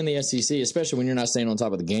hard to win in the SEC, especially when you're not staying on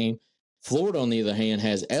top of the game. Florida, on the other hand,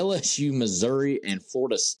 has LSU, Missouri, and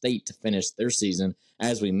Florida State to finish their season.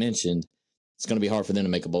 As we mentioned, it's going to be hard for them to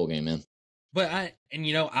make a bowl game, man. But I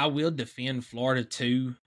will defend Florida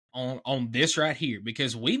too on this right here,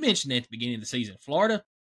 because we mentioned at the beginning of the season, Florida,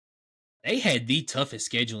 they had the toughest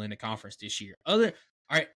schedule in the conference this year.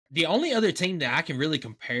 The only other team that I can really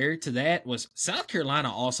compare to that was South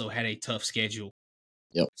Carolina also had a tough schedule.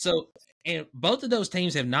 Yep. So, and both of those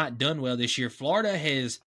teams have not done well this year. Florida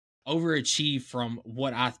has overachieved from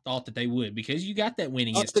what I thought that they would, because you got that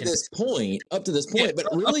winning up to this point. Yeah, but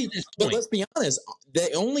let's be honest,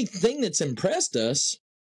 the only thing that's impressed us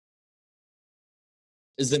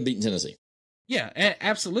is them beating Tennessee. Yeah,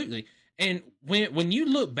 absolutely. And when you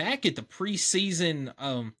look back at the preseason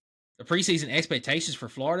expectations for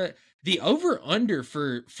Florida, the over under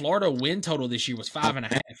for Florida win total this year was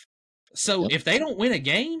 5.5. So if they don't win a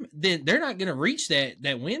game, then they're not going to reach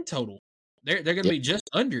that win total. They're going to be just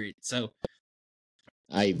under it. So,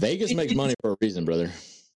 Vegas makes money for a reason, brother.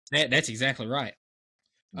 That's exactly right.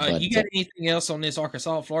 You got anything else on this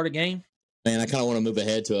Arkansas-Florida game? Man, I kind of want to move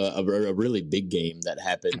ahead to a really big game that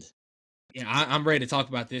happened. Yeah, I'm ready to talk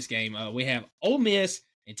about this game. We have Ole Miss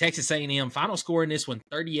and Texas A&M. Final score in this one,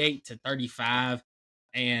 38-35.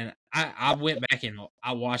 And I went back and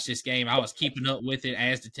I watched this game. I was keeping up with it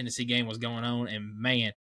as the Tennessee game was going on, and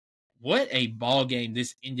man, what a ball game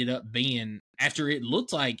this ended up being after it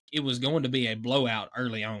looked like it was going to be a blowout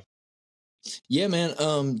early on. Yeah,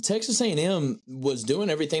 man. Texas A&M was doing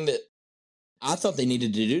everything that I thought they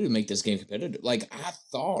needed to do to make this game competitive. Like, I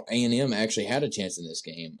thought A&M actually had a chance in this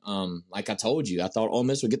game. Like I told you, I thought Ole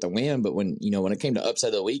Miss would get the win, but when it came to upset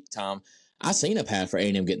of the week, Tom, I seen a path for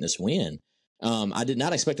A&M getting this win. I did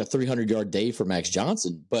not expect a 300-yard day for Max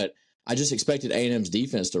Johnson, but I just expected A&M's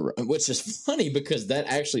defense to run, which is funny because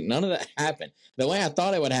none of that happened. The way I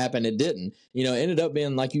thought it would happen, it didn't. It ended up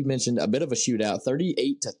being, like you mentioned, a bit of a shootout,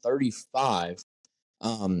 38-35,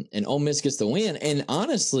 and Ole Miss gets the win. And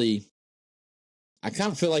honestly, I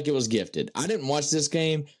kind of feel like it was gifted. I didn't watch this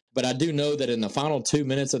game, but I do know that in the final 2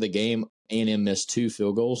 minutes of the game, A&M missed 2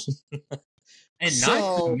 field goals. And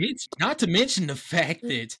not to mention the fact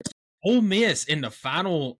that Ole Miss on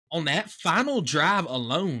that final drive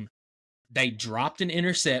alone, They dropped an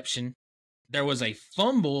interception. There was a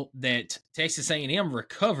fumble that Texas A&M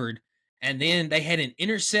recovered, and then they had an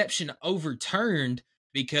interception overturned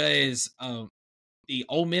because the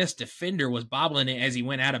Ole Miss defender was bobbling it as he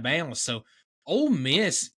went out of bounds. So Ole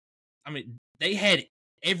Miss, I mean, they had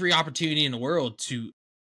every opportunity in the world to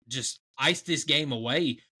just ice this game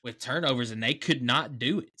away with turnovers, and they could not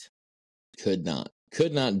do it. Could not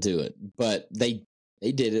do it, but they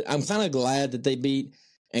did it. I'm kind of glad that they beat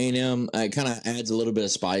A&M. It kind of adds a little bit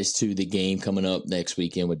of spice to the game coming up next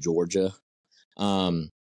weekend with Georgia.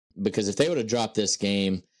 Because if they would have dropped this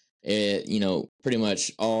game, pretty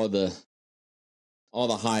much all the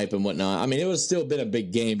hype and whatnot. I mean, it was still been a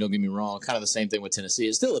big game. Don't get me wrong. Kind of the same thing with Tennessee.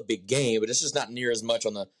 It's still a big game, but it's just not near as much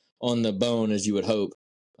on the bone as you would hope.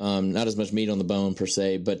 Not as much meat on the bone per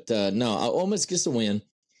se. But no, Ole Miss gets the win.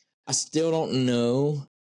 I still don't know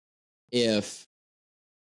if.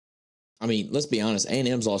 I mean, let's be honest.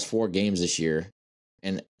 A&M's lost 4 games this year,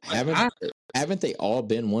 and haven't they all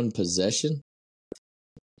been one possession?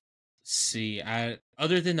 See,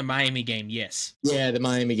 other than the Miami game, yes. Yeah, the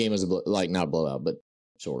Miami game was not a blowout, but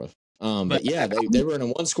sort of. But yeah, they were in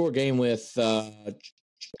a 1-score game with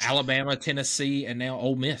Alabama, Tennessee, and now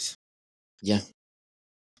Ole Miss. Yeah,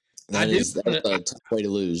 that's a tough way to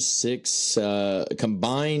lose. 6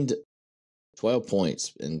 combined 12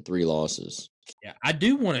 points in 3 losses. Yeah, I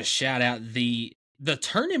do want to shout out the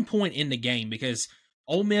turning point in the game, because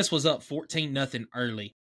Ole Miss was up 14-0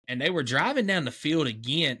 early, and they were driving down the field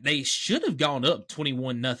again. They should have gone up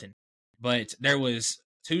 21-0, but there was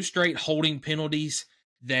 2 straight holding penalties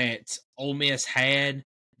that Ole Miss had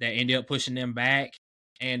that ended up pushing them back,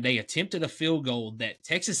 and they attempted a field goal that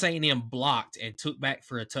Texas A&M blocked and took back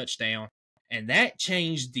for a touchdown, and that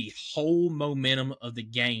changed the whole momentum of the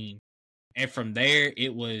game. And from there,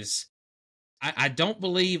 it was, I don't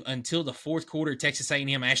believe until the 4th quarter Texas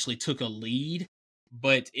A&M actually took a lead,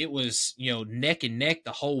 but it was, neck and neck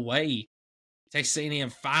the whole way. Texas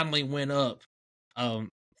A&M finally went up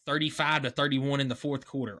 35-31 in the 4th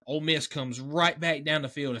quarter. Ole Miss comes right back down the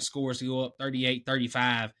field and scores to go up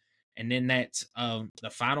 38-35. And then that's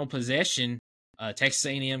the final possession. Texas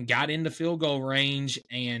A&M got into field goal range,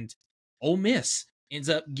 and Ole Miss ends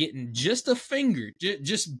up getting just a finger,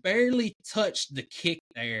 just barely touched the kick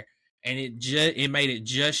there, and it made it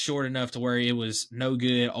just short enough to where it was no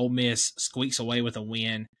good. Ole Miss squeaks away with a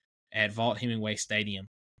win at Vaught-Hemingway Stadium.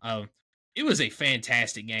 It was a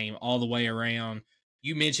fantastic game all the way around.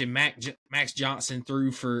 You mentioned Max Johnson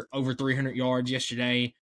threw for over 300 yards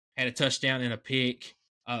yesterday, had a touchdown and a pick.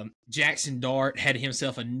 Jackson Dart had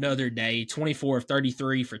himself another day, 24 of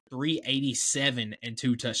 33 for 387 and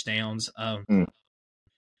 2 touchdowns.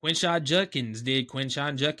 Quinshon Judkins did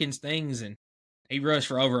Quinshon Judkins things, and he rushed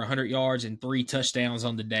for over 100 yards and 3 touchdowns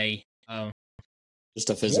on the day. Just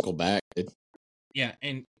a physical back, dude. Yeah,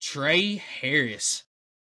 and Trey Harris,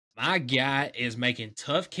 my guy, is making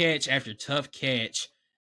tough catch after tough catch.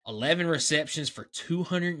 11 receptions for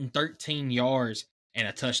 213 yards and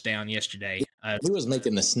a touchdown yesterday. He was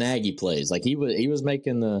making the snaggy plays. Like he was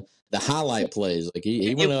making the highlight plays. Like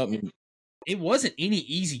he went up. It wasn't any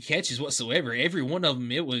easy catches whatsoever. Every one of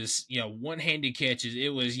them, it was, one-handed catches. It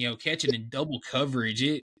was, catching in double coverage.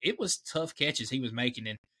 It was tough catches he was making.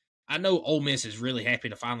 And I know Ole Miss is really happy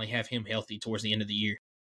to finally have him healthy towards the end of the year.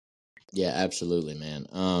 Yeah, absolutely, man.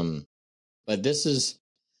 But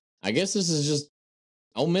I guess this is just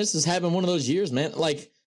Ole Miss is having one of those years, man.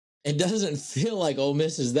 Like, it doesn't feel like Ole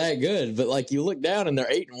Miss is that good, but like you look down and they're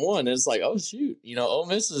 8-1, and it's like, oh shoot, Ole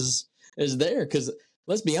Miss is there, because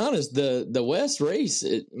let's be honest, the West race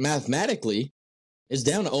mathematically is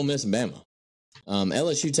down to Ole Miss and Bama.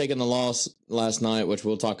 LSU taking the loss last night, which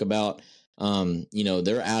we'll talk about.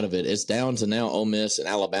 They're out of it. It's down to now Ole Miss and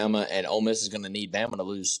Alabama, and Ole Miss is going to need Bama to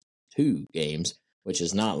lose 2 games, which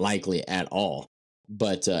is not likely at all.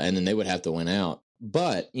 But and then they would have to win out.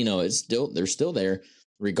 But they're still there.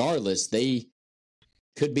 Regardless, they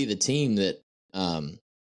could be the team that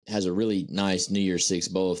has a really nice New Year's Six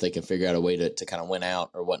bowl if they can figure out a way to kind of win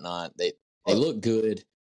out or whatnot. They look good.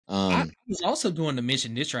 I was also going to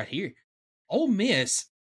mention this right here. Ole Miss,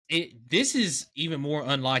 this is even more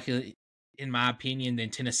unlikely, in my opinion,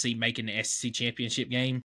 than Tennessee making the SEC championship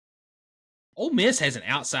game. Ole Miss has an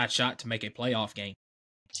outside shot to make a playoff game.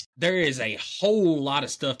 There is a whole lot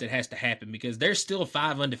of stuff that has to happen, because there's still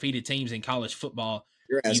 5 undefeated teams in college football.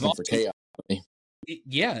 You're asking for chaos.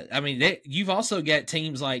 Yeah, I mean, you've also got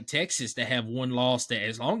teams like Texas that have 1 loss that,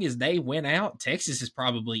 as long as they win out, Texas is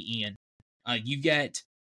probably in. You got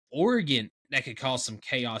Oregon that could cause some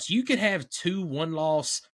chaos. You could have 2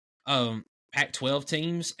 1-loss Pac-12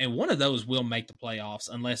 teams, and one of those will make the playoffs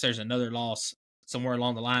unless there's another loss somewhere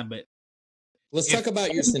along the line. But Let's talk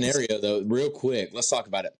about your scenario, though, real quick. Let's talk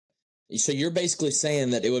about it. So you're basically saying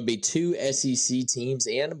that it would be 2 SEC teams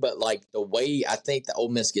in, but like the way I think the Ole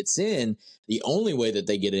Miss gets in, the only way that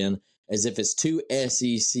they get in is if it's 2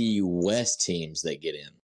 SEC West teams that get in.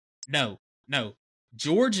 No.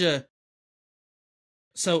 Georgia.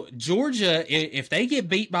 So Georgia, if they get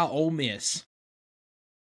beat by Ole Miss,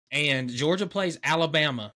 and Georgia plays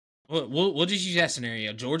Alabama, we'll just use that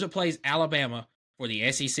scenario. Georgia plays Alabama for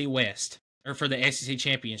the SEC West, or for the SEC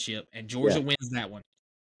championship, and Georgia wins that one.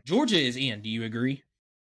 Georgia is in. Do you agree?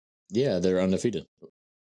 Yeah, they're undefeated.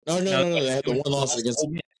 No. They have the one loss against.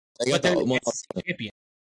 They got the one loss champion.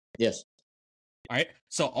 Yes. All right.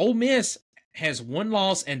 So Ole Miss has one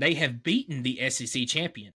loss, and they have beaten the SEC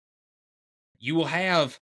champion. You will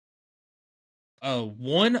have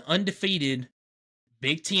one undefeated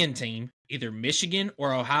Big Ten team, either Michigan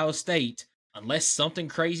or Ohio State, unless something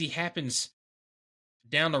crazy happens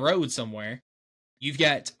down the road somewhere. You've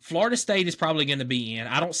got Florida State is probably going to be in.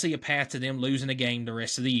 I don't see a path to them losing a game the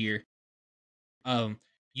rest of the year.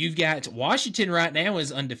 You've got Washington right now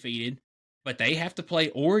is undefeated, but they have to play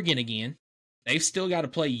Oregon again. They've still got to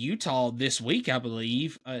play Utah this week, I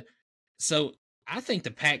believe. So I think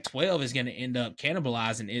the Pac-12 is going to end up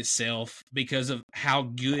cannibalizing itself because of how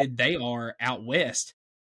good they are out west.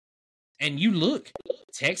 And you look,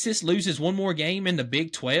 Texas loses one more game in the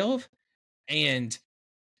Big 12, and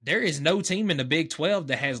there is no team in the Big 12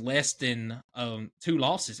 that has less than 2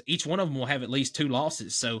 losses. Each one of them will have at least 2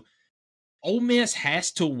 losses. So Ole Miss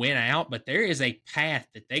has to win out, but there is a path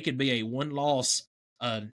that they could be a one-loss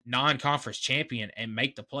non-conference champion and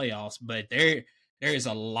make the playoffs. But there is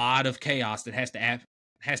a lot of chaos that has to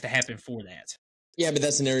happen for that. Yeah, but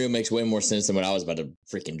that scenario makes way more sense than what I was about to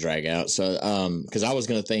freaking drag out. So, because I was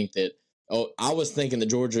going to think that, I was thinking that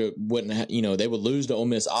Georgia wouldn't, they would lose to Ole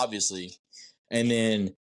Miss, obviously, and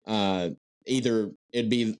then either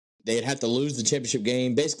they'd have to lose the championship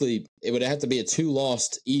game. Basically, it would have to be a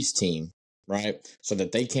 2-loss East team, right? So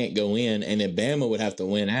that they can't go in, and then Bama would have to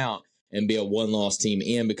win out and be a 1-loss team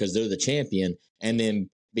in because they're the champion, and then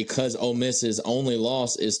because Ole Miss's only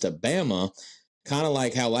loss is to Bama, kind of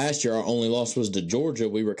like how last year our only loss was to Georgia,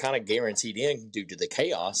 we were kind of guaranteed in due to the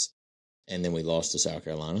chaos, and then we lost to South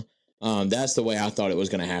Carolina. That's the way I thought it was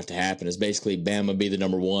going to happen, is basically Bama be the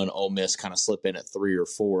number 1, Ole Miss kind of slip in at 3 or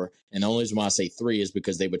 4. And the only reason why I say 3 is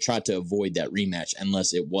because they would try to avoid that rematch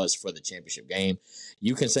unless it was for the championship game.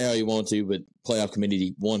 You can say all you want to, but playoff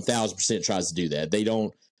committee 1,000% tries to do that. They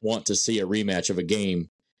don't want to see a rematch of a game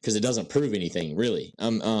because it doesn't prove anything, really.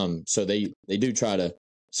 So they do try to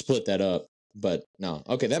split that up. But no,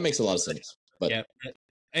 okay, that makes a lot of sense. But yeah.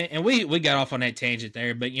 And we got off on that tangent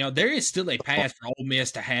there, but there is still a path for Ole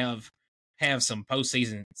Miss to have some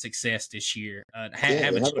postseason success this year.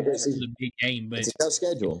 Have a big game, but it's a tough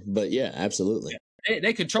schedule. But yeah, absolutely. Yeah,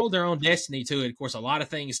 they control their own destiny to it. Of course, a lot of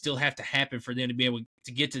things still have to happen for them to be able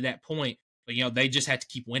to get to that point. But they just have to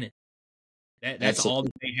keep winning. That's absolutely all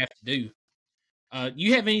that they have to do.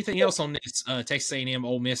 You have anything else on this Texas A&M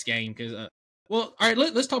Ole Miss game? Because all right,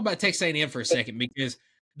 let's talk about Texas A&M for a second, because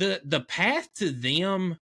the path to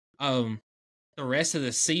them the rest of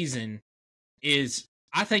the season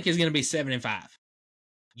I think is going to be 7-5.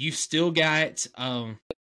 You've still got so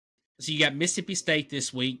you got Mississippi State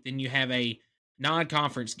this week, then you have a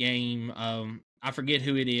non-conference game. I forget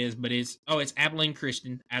who it is, but it's Abilene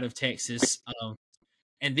Christian out of Texas.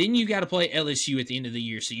 And then you got to play LSU at the end of the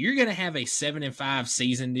year. So you're going to have a 7-5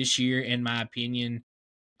 season this year, in my opinion.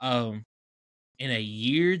 In a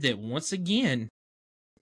year that, once again,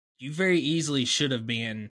 you very easily should have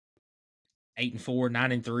been 8-4,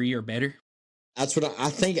 9-3, or better. That's what I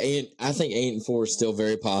think. I think 8-4 is still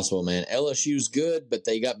very possible, man. LSU's good, but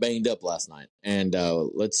they got banged up last night, and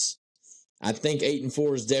I think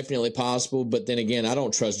 8-4 is definitely possible. But then again, I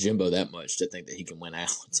don't trust Jimbo that much to think that he can win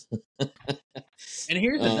out. And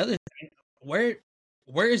here's another thing: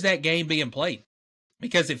 where is that game being played?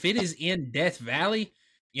 Because if it is in Death Valley,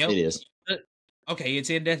 it is. Okay, it's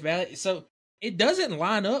in Death Valley, so it doesn't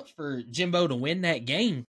line up for Jimbo to win that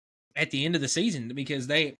game at the end of the season, because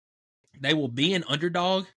they will be an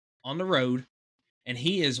underdog on the road, and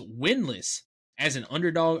he is winless as an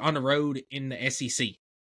underdog on the road in the SEC.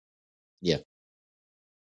 Yeah.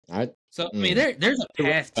 I mean, there's a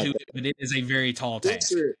path to it, but it is a very tall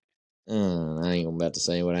task. I ain't about to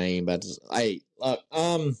say what I ain't about to say. Hey,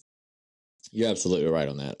 look, you're absolutely right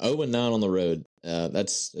on that. 0-9 on the road.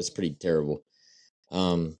 That's pretty terrible.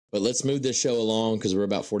 But let's move this show along, because we're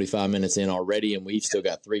about 45 minutes in already, and we've still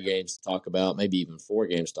got 3 games to talk about, maybe even 4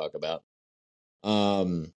 games to talk about.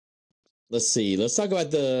 Let's see. Let's talk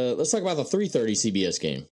about the 3:30 CBS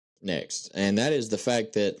game next, and that is the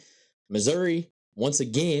fact that Missouri, once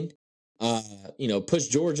again,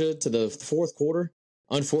 pushed Georgia to the fourth quarter.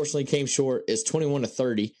 Unfortunately, came short. It's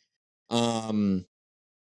 21-30.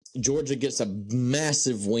 Georgia gets a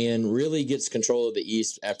massive win, really gets control of the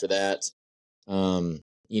East after that.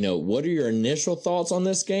 What are your initial thoughts on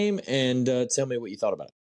this game? And tell me what you thought about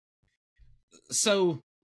it. So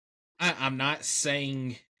I'm not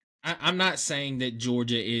saying that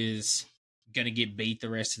Georgia is going to get beat the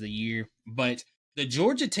rest of the year, but the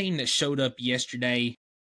Georgia team that showed up yesterday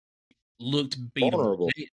looked beatable.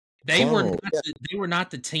 They were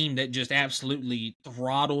not the team that just absolutely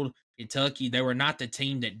throttled Kentucky. They were not the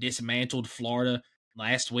team that dismantled Florida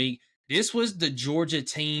last week. This was the Georgia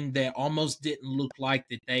team that almost didn't look like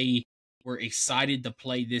that they were excited to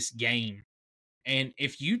play this game. And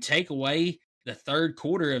if you take away the third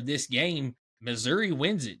quarter of this game, Missouri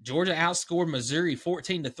wins it. Georgia outscored Missouri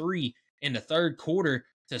 14-3 in the third quarter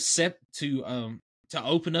to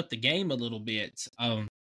open up the game a little bit.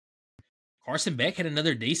 Carson Beck had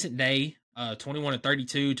another decent day,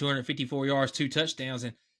 21-32, 254 yards, 2 touchdowns.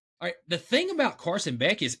 And all right, the thing about Carson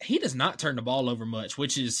Beck is he does not turn the ball over much,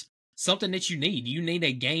 which is something that you need. You need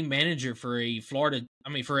a game manager for a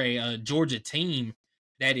Georgia team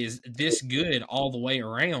that is this good all the way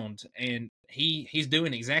around, and he's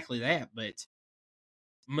doing exactly that. But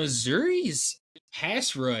Missouri's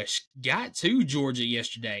pass rush got to Georgia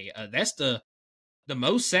yesterday. That's the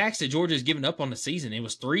most sacks that Georgia has given up on the season. It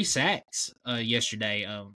was 3 sacks yesterday.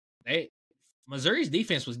 Missouri's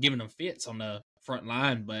defense was giving them fits on the front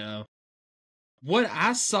line, but what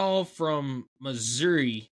I saw from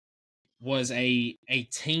Missouri was a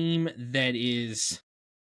team that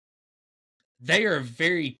they are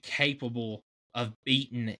very capable of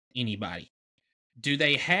beating anybody. Do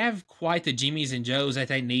they have quite the Jimmies and Joes that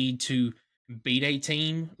they need to beat a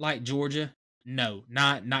team like Georgia? No,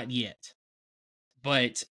 not yet.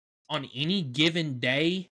 But on any given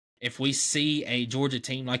day, if we see a Georgia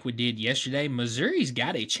team like we did yesterday, Missouri's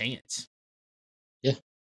got a chance. Yeah.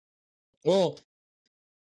 Well,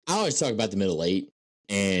 I always talk about the middle eight,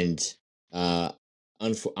 and I'm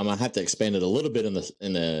gonna have to expand it a little bit in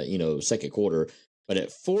the second quarter. But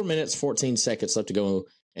at 4 minutes 14 seconds left to go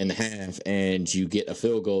in the half, and you get a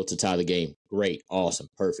field goal to tie the game. Great, awesome,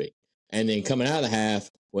 perfect. And then coming out of the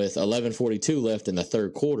half with 11:42 left in the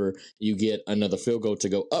third quarter, you get another field goal to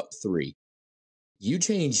go up 3. You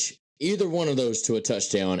change either one of those to a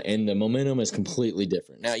touchdown, and the momentum is completely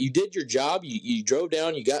different. Now, you did your job. You drove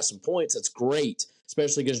down. You got some points. That's great,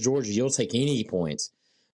 especially against Georgia. You'll take any points.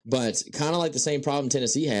 But kind of like the same problem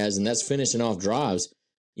Tennessee has, and that's finishing off drives.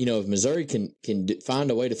 If Missouri can find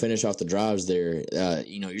a way to finish off the drives there,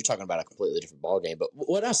 you're talking about a completely different ballgame. But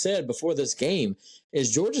what I said before this game is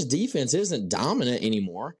Georgia's defense isn't dominant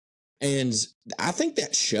anymore. And I think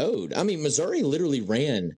that showed. I mean, Missouri literally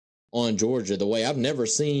ran on Georgia the way I've never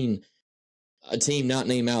seen a team not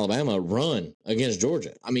named Alabama run against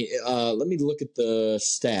Georgia. I mean, let me look at the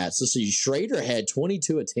stats. Let's see. Schrader had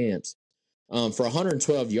 22 attempts for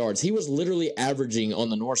 112 yards. He was literally averaging on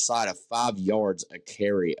the north side of 5 yards a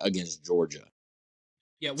carry against Georgia.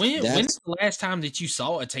 Yeah, when's the last time that you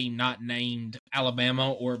saw a team not named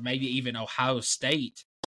Alabama or maybe even Ohio State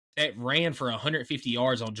that ran for 150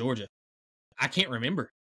 yards on Georgia? I can't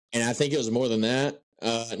remember. And I think it was more than that.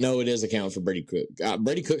 No, it is accounting for Brady Cook.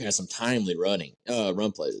 Brady Cook has some timely run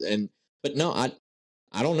plays. But no, I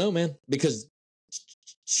don't know, man, because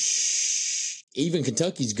even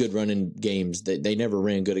Kentucky's good running games, they never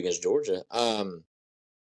ran good against Georgia.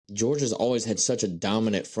 Georgia's always had such a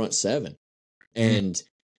dominant front seven, and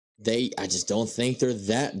I just don't think they're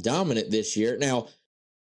that dominant this year. Now,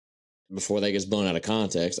 before that gets blown out of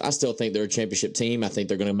context, I still think they're a championship team. I think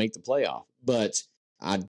they're going to make the playoff, but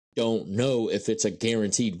I don't know if it's a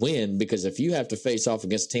guaranteed win, because if you have to face off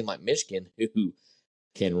against a team like Michigan who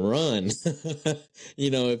can run,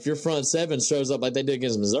 if your front seven shows up like they did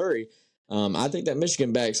against Missouri, I think that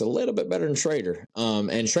Michigan back's a little bit better than Schrader.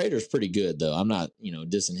 And Schrader's pretty good, though. I'm not,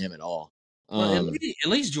 dissing him at all. Well, at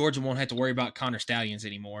least Georgia won't have to worry about Connor Stallions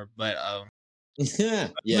anymore. But yeah,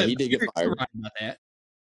 he did get fired. Right about that.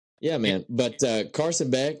 Yeah, man. But Carson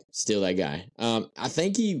Beck, still that guy. I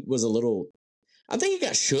think he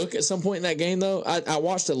got shook at some point in that game, though. I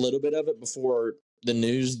watched a little bit of it before the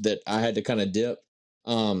news that I had to kind of dip.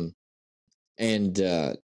 I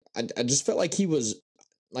just felt like he was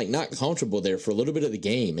like not comfortable there for a little bit of the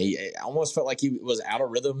game. I almost felt like he was out of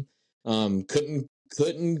rhythm.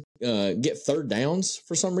 Couldn't get third downs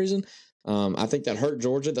for some reason. I think that hurt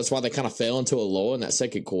Georgia. That's why they kind of fell into a lull in that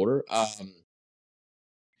second quarter.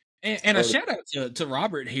 And a shout out to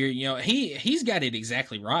Robert here. He's got it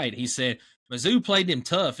exactly right. He said Mizzou played them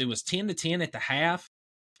tough. It was 10-10 at the half,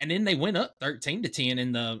 And then they went up 13-10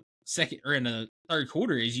 in the third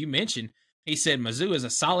quarter, as you mentioned. He said Mizzou is a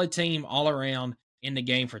solid team all around in the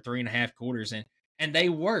game for 3.5 quarters, and they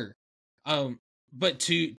were. But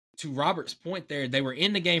to Robert's point there, they were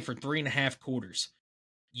in the game for 3.5 quarters.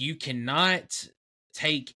 You cannot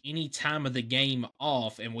take any time of the game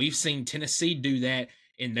off, and we've seen Tennessee do that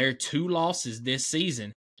in their 2 losses this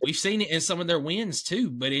season. We've seen it in some of their wins too,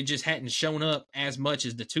 but it just hadn't shown up as much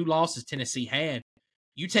as the 2 losses Tennessee had.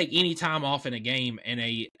 You take any time off in a game, and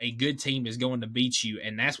a good team is going to beat you,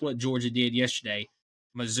 and that's what Georgia did yesterday.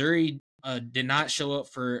 Missouri did not show up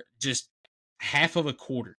for just half of a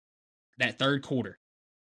quarter, that third quarter,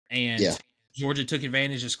 and Georgia took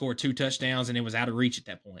advantage and scored 2 touchdowns, and it was out of reach at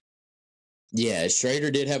that point. Yeah,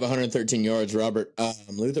 Schrader did have 113 yards, Robert.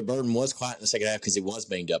 Luther Burden was quiet in the second half because he was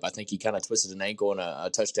banged up. I think he kind of twisted an ankle in a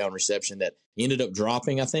touchdown reception that he ended up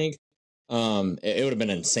dropping, I think. It would have been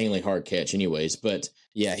an insanely hard catch anyways. But,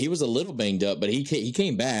 yeah, he was a little banged up, but he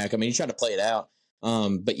came back. I mean, he tried to play it out.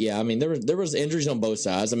 But, yeah, I mean, there was injuries on both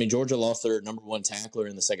sides. I mean, Georgia lost their number 1 tackler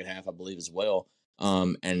in the second half, I believe, as well.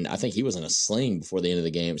 And I think he was in a sling before the end of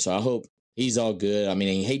the game. So I hope he's all good. I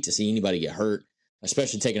mean, I hate to see anybody get hurt,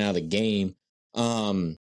 especially taken out of the game.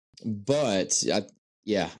 But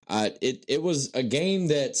it was a game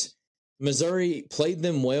that Missouri played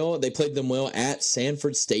them well. They played them well at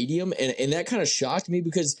Sanford Stadium. And that kind of shocked me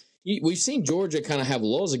because we've seen Georgia kind of have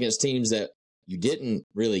lulls against teams that you didn't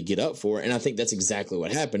really get up for. And I think that's exactly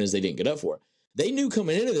what happened is they didn't get up for it. They knew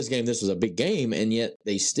coming into this game, this was a big game. And yet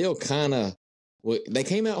they still they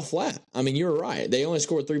came out flat. I mean, you're right. They only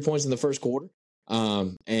scored 3 points in the first quarter.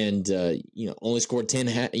 Only scored 10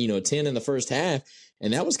 in the first half.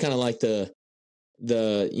 And that was kind of like the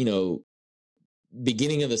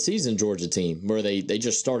beginning of the season Georgia team where they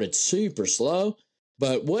just started super slow.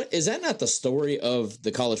 But is that not the story of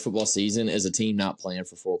the college football season as a team not playing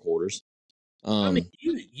for 4 quarters? I mean,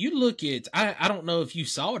 you look at, I don't know if you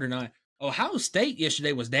saw it or not. Ohio State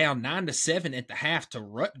yesterday was down 9-7 at the half to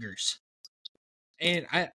Rutgers. And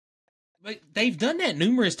but they've done that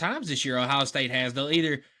numerous times this year. Ohio State has. It'll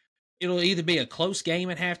either be a close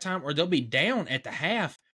game at halftime, or they'll be down at the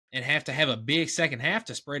half and have to have a big second half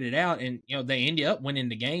to spread it out. And they ended up winning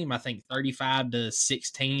the game, I think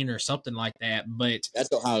 35-16 or something like that. But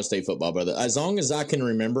that's Ohio State football, brother. As long as I can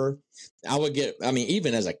remember,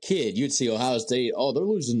 even as a kid, you'd see Ohio State. Oh, they're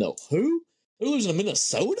losing to who? They're losing to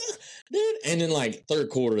Minnesota, dude. And then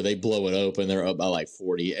third quarter, they blow it open. They're up by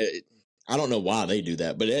 40. I don't know why they do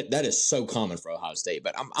that, but that is so common for Ohio State.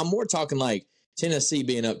 But I'm more talking like Tennessee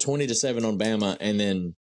being up 20-7 on Bama and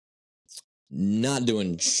then not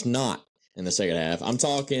doing snot in the second half. I'm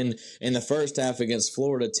talking in the first half against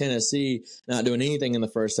Florida, Tennessee, not doing anything in the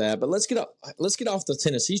first half. But let's get off the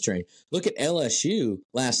Tennessee train. Look at LSU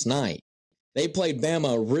last night. They played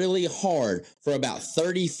Bama really hard for about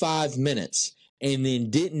 35 minutes and then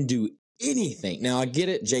didn't do anything. Now, I get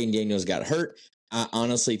it. Jaden Daniels got hurt. I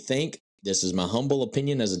honestly think, this is my humble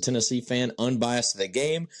opinion as a Tennessee fan, unbiased to the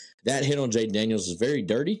game, that hit on Jaden Daniels was very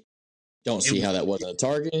dirty. Don't see how that wasn't a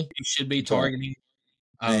targeting. It should be targeting.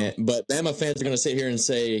 But Bama fans are going to sit here and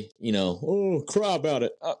say, cry about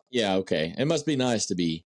it. Yeah, okay. It must be nice to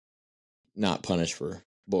be not punished for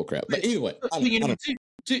bullcrap. But anyway.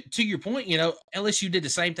 To your point, LSU did the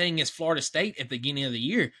same thing as Florida State at the beginning of the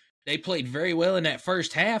year. They played very well in that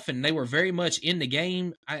first half, and they were very much in the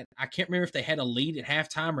game. I can't remember if they had a lead at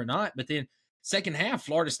halftime or not, but then second half,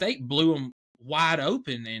 Florida State blew them wide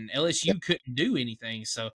open, and LSU couldn't do anything.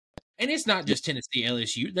 So, and it's not just Tennessee,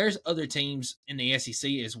 LSU. There's other teams in the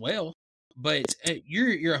SEC as well. But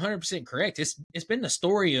you're 100% correct. It's been the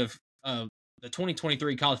story of the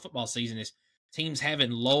 2023 college football season is teams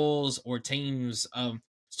having lulls or teams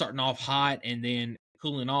starting off hot and then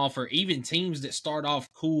cooling off, or even teams that start off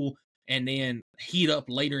cool and then heat up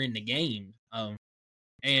later in the game.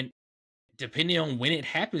 And depending on when it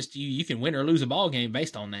happens to you, you can win or lose a ball game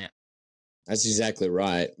based on that. That's exactly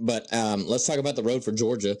right. But let's talk about the road for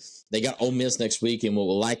Georgia. They got Ole Miss next week and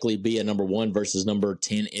will likely be a number 1 versus number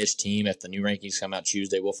 10-ish team. If the new rankings come out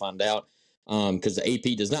Tuesday, we'll find out. Because the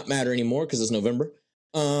AP does not matter anymore because it's November.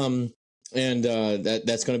 And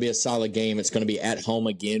that's going to be a solid game. It's going to be at home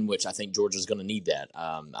again, which I think Georgia's going to need that.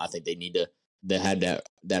 I think they need to have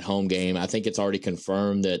that home game. I think it's already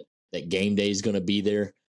confirmed that game day is going to be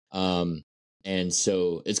there. And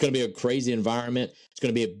so it's going to be a crazy environment. It's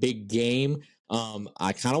going to be a big game.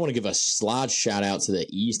 I kind of want to give a slight shout out to the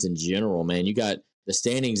East in general, man. You got the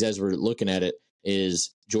standings as we're looking at it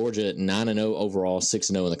is Georgia 9-0 overall,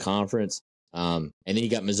 6-0 in the conference. And then you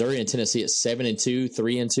got Missouri and Tennessee at 7-2,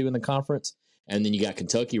 3-2 in the conference. And then you got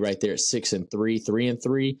Kentucky right there at 6-3,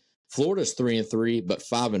 3-3. Florida's 3-3, but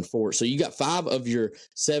 5-4. So you got 5 of your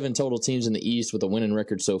 7 total teams in the East with a winning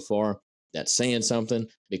record so far. That's saying something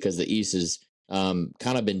because the East has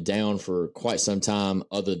kind of been down for quite some time.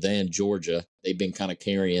 Other than Georgia, they've been kind of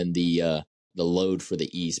carrying the load for the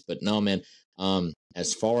East. But no, man.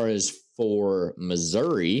 As far as for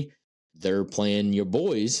Missouri, they're playing your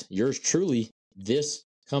boys, yours truly, this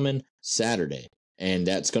coming Saturday. And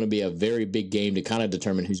that's going to be a very big game to kind of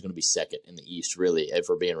determine who's going to be second in the East, really, if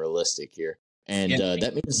we're being realistic here. And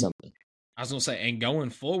that means something. I was going to say, and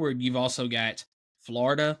going forward, you've also got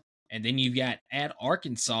Florida, and then you've got at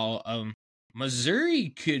Arkansas. Missouri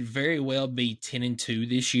could very well be 10-2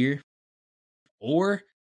 this year, or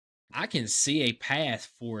I can see a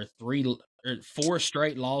path for 4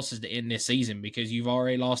 straight losses to end this season because you've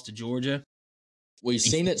already lost to Georgia. We've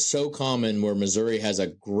seen it so common where Missouri has a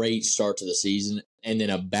great start to the season and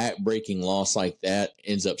then a back-breaking loss like that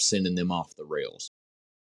ends up sending them off the rails.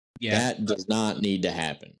 Yeah. That does not need to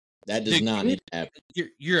happen. That does not need to happen.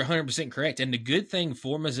 You're 100% correct. And the good thing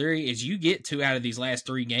for Missouri is you get 2 out of these last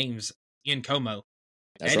 3 games in Como.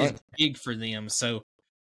 That's right. Is big for them. So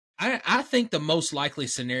I think the most likely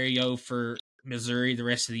scenario for Missouri the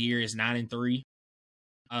rest of the year is 9-3.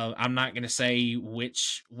 I'm not going to say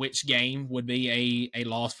which game would be a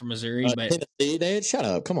loss for Missouri, but Tennessee, Dad, shut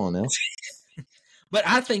up. Come on now. But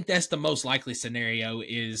I think that's the most likely scenario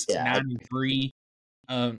is 9-3.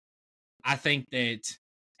 I think that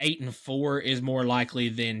 8-4 is more likely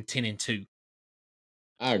than 10-2.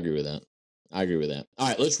 I agree with that. All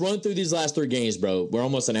right, let's run through these last 3 games, bro. We're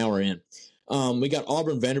almost an hour in. We got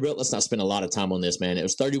Auburn Vanderbilt. Let's not spend a lot of time on this, man. It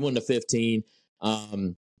was 31-15.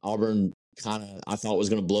 Auburn kind of, I thought was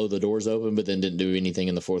going to blow the doors open, but then didn't do anything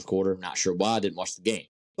in the fourth quarter. Not sure why. I didn't watch the game,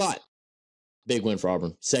 but big win for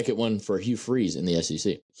Auburn. Second one for Hugh Freeze in the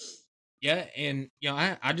SEC. Yeah, and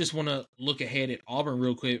I just want to look ahead at Auburn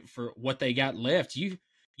real quick for what they got left.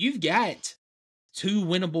 You've got 2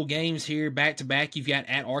 winnable games here back to back. You've got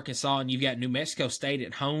at Arkansas and you've got New Mexico State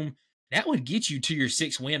at home. That would get you to your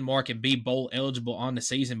 6-win mark and be bowl eligible on the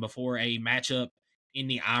season before a matchup in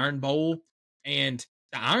the Iron Bowl. And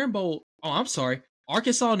the Iron Bowl,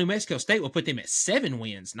 Arkansas and New Mexico State will put them at 7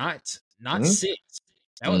 wins, not 6.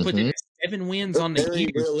 That would put them at 7 wins on the year.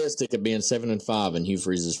 Very realistic of being 7-5 in Hugh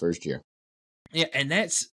Freeze's first year. Yeah, and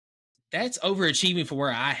that's overachieving for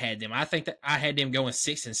where I had them. I think that I had them going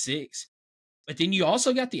 6-6. But then you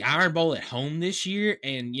also got the Iron Bowl at home this year,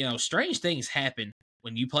 and strange things happen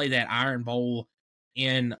when you play that Iron Bowl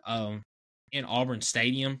in Auburn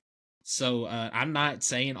Stadium. So I'm not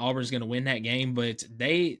saying Auburn's going to win that game, but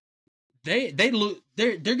they're going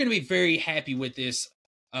to be very happy with this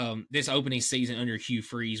opening season under Hugh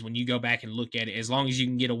Freeze when you go back and look at it. As long as you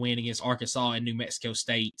can get a win against Arkansas and New Mexico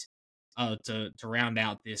State to round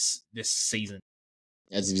out this season.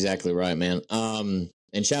 That's exactly right, man.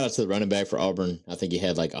 And shout out to the running back for Auburn. I think he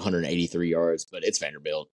had like 183 yards, but it's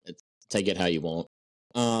Vanderbilt. Take it how you want.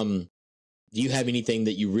 Do you have anything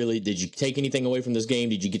that did you take anything away from this game?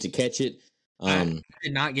 Did you get to catch it? I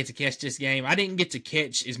did not get to catch this game. I didn't get to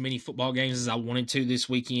catch as many football games as I wanted to this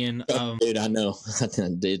weekend. Dude, I know.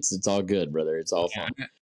 It's all good, brother. It's all fun.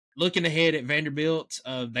 Looking ahead at Vanderbilt,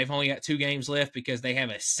 they've only got 2 games left because they have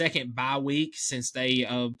a second bye week since they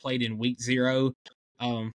played in week 0.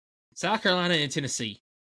 South Carolina and Tennessee.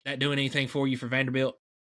 That doing anything for you for Vanderbilt?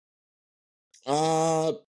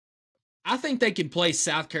 I think they can play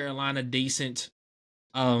South Carolina decent.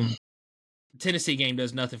 Tennessee game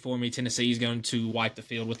does nothing for me. Tennessee is going to wipe the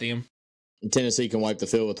field with them. Tennessee can wipe the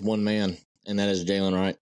field with one man, and that is Jalen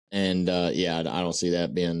Wright. And I don't see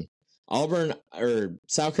that being Auburn or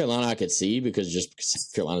South Carolina. I could see because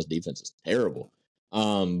South Carolina's defense is terrible.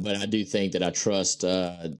 But I do think that I trust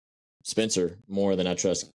Spencer more than I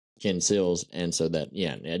trust Ken Sills, and so that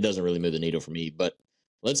it doesn't really move the needle for me. But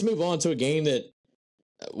let's move on to a game that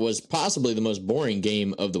was possibly the most boring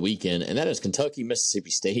game of the weekend, and that is Kentucky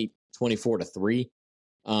Mississippi State 24-3.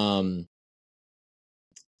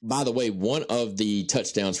 By the way, one of the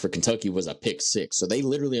touchdowns for Kentucky was a pick 6, so they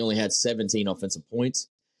literally only had 17 offensive points.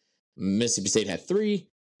 Mississippi State had 3.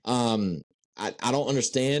 I don't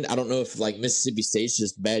understand. I don't know if Mississippi State's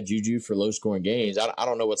just bad juju for low scoring games. I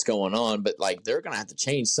don't know what's going on, but they're gonna have to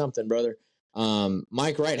change something, brother.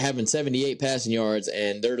 Mike Wright having 78 passing yards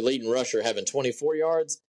and their leading rusher having 24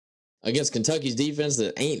 yards against Kentucky's defense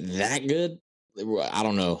that ain't that good. I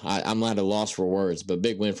don't know. I'm at a loss for words, but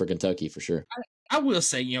big win for Kentucky for sure. I will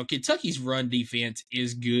say, Kentucky's run defense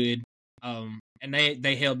is good. And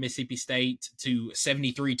they held Mississippi State to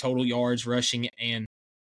 73 total yards rushing. And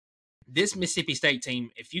this Mississippi State team,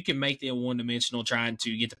 if you can make them one-dimensional trying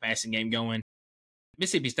to get the passing game going,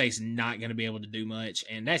 Mississippi State's not going to be able to do much,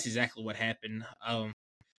 and that's exactly what happened.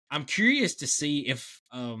 I'm curious to see if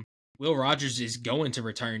Will Rogers is going to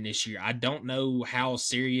return this year. I don't know how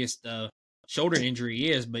serious the shoulder injury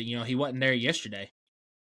is, but he wasn't there yesterday.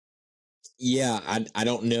 Yeah, I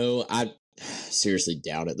don't know. I seriously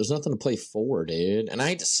doubt it. There's nothing to play for, dude. And I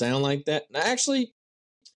hate to sound like that. Actually,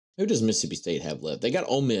 who does Mississippi State have left? They got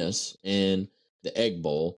Ole Miss in the Egg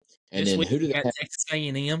Bowl, and This then week who do they got have? Texas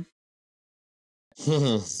A&M.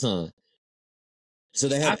 So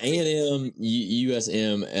they have A&M,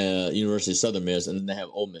 USM, University of Southern Miss, and then they have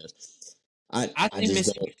Ole Miss. I think just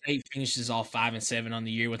Mississippi State finishes off 5-7 on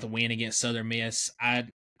the year with a win against Southern Miss. I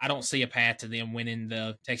don't see a path to them winning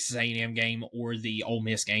the Texas A&M game or the Ole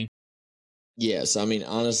Miss game. Yes, I mean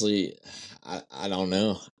honestly, I don't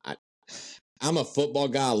know. I'm a football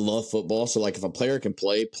guy. I love football, so like if a player can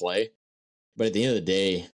play. But at the end of the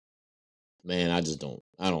day, man, I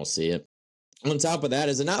don't see it. On top of that,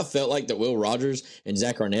 has it not felt like that Will Rogers and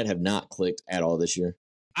Zach Arnett have not clicked at all this year?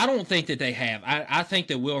 I don't think that they have. I think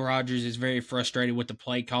that Will Rogers is very frustrated with the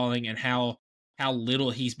play calling and how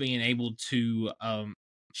little he's being able to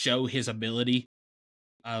show his ability.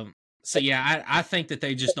 So yeah, I think that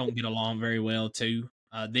they just don't get along very well too.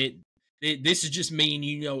 This is just me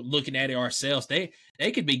and looking at it ourselves. They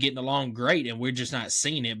could be getting along great and we're just not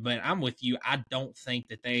seeing it. But I'm with you. I don't think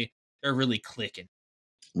that they're really clicking.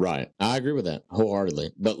 Right. I agree with that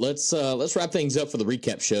wholeheartedly. But let's wrap things up for the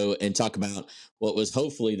recap show and talk about what was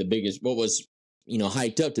hopefully what was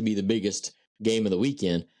hyped up to be the biggest game of the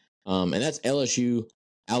weekend. And that's LSU,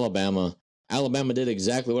 Alabama. Alabama did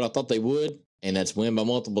exactly what I thought they would, and that's win by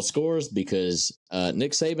multiple scores because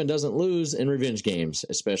Nick Saban doesn't lose in revenge games,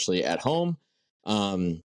 especially at home.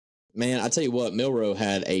 Man, I tell you what, Milroe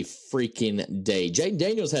had a freaking day. Jaden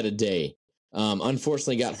Daniels had a day.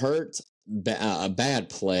 Unfortunately got hurt. A bad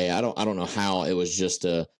play. I don't know how. It was just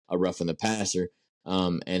a rough in the passer.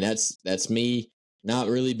 And that's me not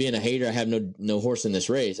really being a hater. I have no horse in this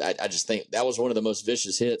race. I just think that was one of the most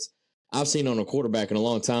vicious hits I've seen on a quarterback in a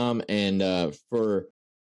long time. And for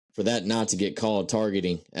that not to get called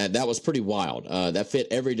targeting, that was pretty wild. That fit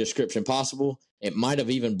every description possible. It might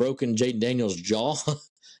have even broken Jaden Daniels' jaw.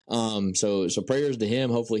 So prayers to him.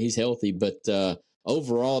 Hopefully he's healthy. But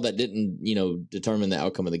overall, that didn't, determine the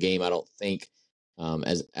outcome of the game, I don't think,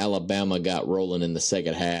 as Alabama got rolling in the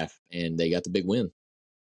second half and they got the big win.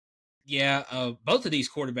 Yeah, both of these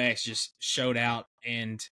quarterbacks just showed out,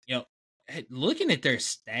 and looking at their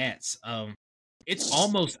stats, it's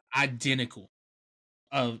almost identical.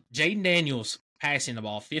 Jaden Daniels passing the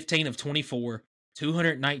ball, 15 of 24,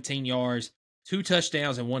 219 yards, 2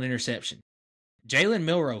 touchdowns, and 1 interception. Jalen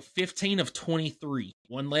Milroe, 15 of 23,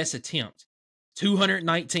 1 less attempt,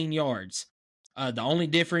 219 yards. The only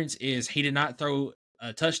difference is he did not throw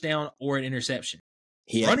a touchdown or an interception.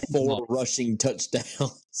 He had 4 rushing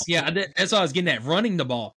touchdowns. Yeah, that's what I was getting at. Running the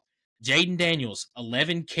ball. Jaden Daniels,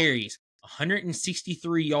 11 carries,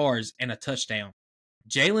 163 yards, and a touchdown.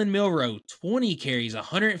 Jalen Milroe, 20 carries,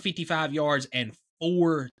 155 yards, and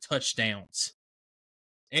 4 touchdowns.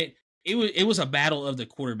 It was a battle of the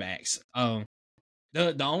quarterbacks.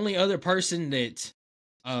 The only other person that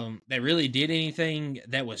really did anything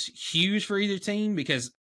that was huge for either team,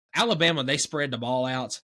 because Alabama, they spread the ball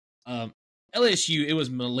out. LSU, it was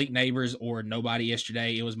Malik Neighbors or nobody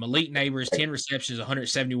yesterday. It was Malik Neighbors, 10 receptions,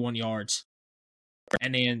 171 yards.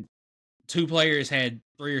 And then 2 players had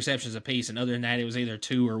 3 receptions apiece, and other than that, it was either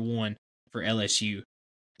 2 or 1 for LSU.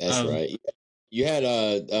 That's right. You had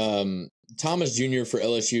Thomas Jr. for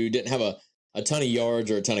LSU, didn't have a ton of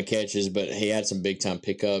yards or a ton of catches, but he had some big-time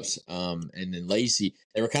pickups. And then Lacey,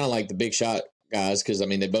 they were kind of like the big shot guys because,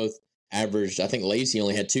 they both averaged, I think Lacey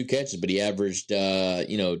only had 2 catches, but he averaged,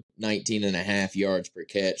 19 and a half yards per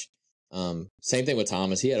catch. Same thing with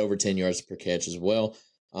Thomas. He had over 10 yards per catch as well.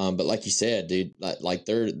 But like you said, dude, like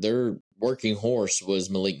their working horse was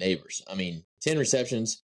Malik Neighbors. 10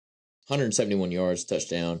 receptions, 171 yards,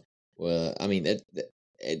 touchdown. Well,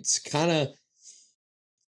 it's kind of,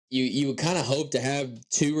 you would kind of hope to have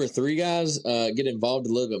 2 or 3 guys get involved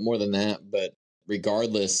a little bit more than that. But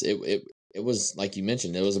regardless, it was, like you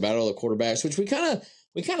mentioned, it was a battle of the quarterbacks, which we kind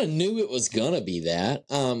of knew it was gonna be that.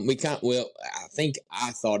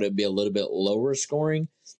 I thought it'd be a little bit lower scoring,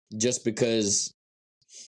 just because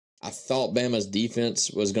I thought Bama's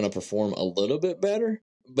defense was going to perform a little bit better.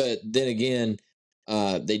 But then again,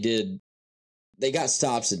 they got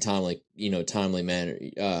stops in timely manner.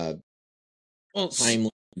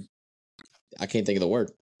 Timely. I can't think of the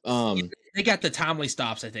word. They got the timely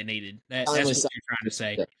stops that they needed. That's what you're trying to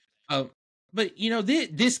say. Yeah. But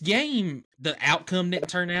this game, the outcome didn't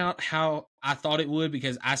turn out how I thought it would,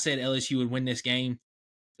 because I said LSU would win this game.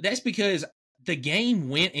 That's because the game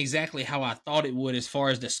went exactly how I thought it would as far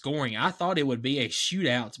as the scoring. I thought it would be a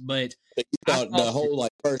shootout, but But you I thought the thought whole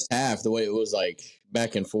like first half, the way it was like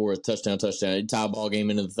back and forth, touchdown, tie ball game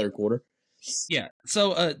into the third quarter. yeah.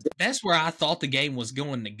 So that's where I thought the game was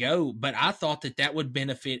going to go, but I thought that would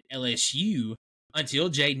benefit LSU until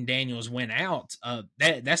Jaden Daniels went out.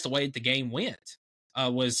 That's the way the game went.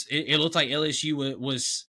 It looked like LSU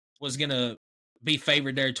was gonna be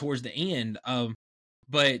favored there towards the end.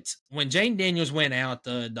 But when Jaden Daniels went out,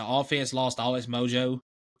 the offense lost all its mojo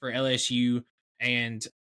for LSU, and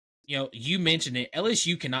you mentioned it.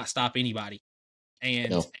 LSU cannot stop anybody.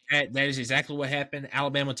 And No. that is exactly what happened.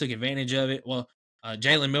 Alabama took advantage of it. Well,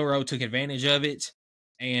 Jalen Milroe took advantage of it,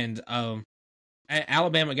 and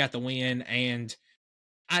Alabama got the win. And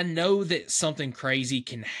I know that something crazy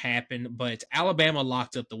can happen, but Alabama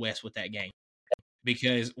locked up the West with that game.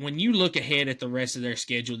 Because when you look ahead at the rest of their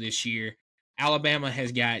schedule this year, Alabama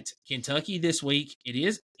has got Kentucky this week. It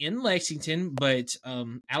is in Lexington, but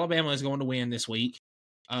Alabama is going to win this week.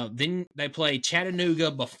 Then they play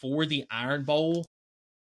Chattanooga before the Iron Bowl.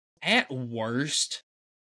 At worst,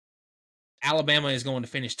 Alabama is going to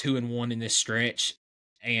finish 2-1 in this stretch,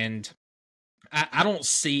 and I don't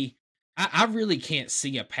see. I really can't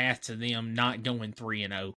see a path to them not going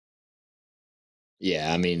 3-0.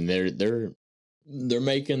 Yeah, I mean they're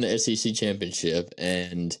making the SEC championship,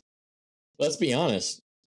 and let's be honest,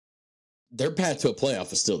 their path to a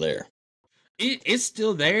playoff is still there. It's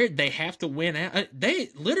still there. They have to win out. They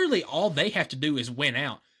literally all they have to do is win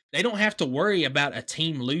out. They don't have to worry about a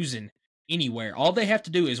team losing anywhere. All they have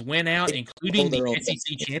to do is win out, including the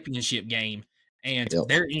SEC championship game, and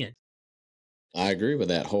they're in. I agree with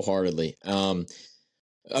that wholeheartedly.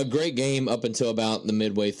 A great game up until about the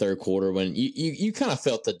midway third quarter when you kind of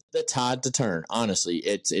felt the tide to turn. Honestly,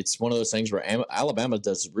 it's one of those things where Alabama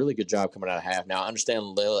does a really good job coming out of half. Now I understand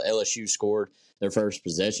LSU scored their first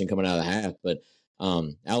possession coming out of the half, but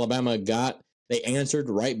Alabama they answered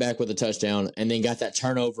right back with a touchdown and then got that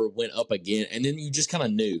turnover, went up again, and then you just kind of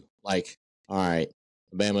knew like, all right,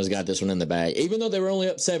 Alabama's got this one in the bag. Even though they were only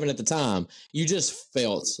up 7 at the time, you just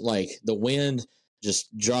felt like the wind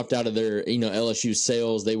just dropped out of their, LSU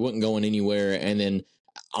sails. They wasn't going anywhere. And then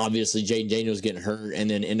obviously Jaden Daniels getting hurt and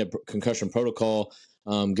then in the concussion protocol,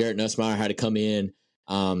 Garrett Nussmeier had to come in.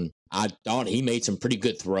 I thought he made some pretty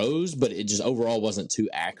good throws, but it just overall wasn't too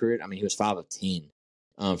accurate. I mean, he was 5 of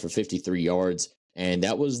 10 for 53 yards. And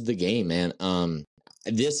that was the game, man.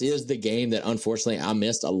 This is the game that unfortunately I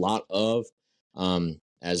missed a lot of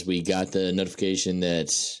as we got the notification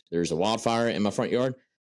that there's a wildfire in my front yard.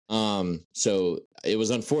 So it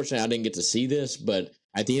was unfortunate I didn't get to see this, but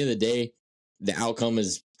at the end of the day, the outcome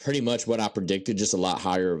is pretty much what I predicted, just a lot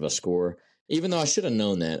higher of a score, even though I should have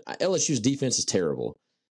known that. LSU's defense is terrible,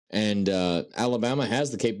 and Alabama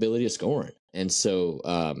has the capability of scoring. And so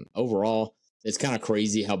overall, it's kind of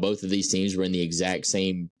crazy how both of these teams were in the exact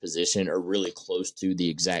same position or really close to the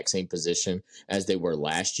exact same position as they were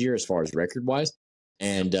last year as far as record-wise.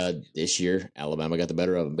 And this year, Alabama got the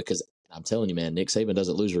better of them because I'm telling you, man, Nick Saban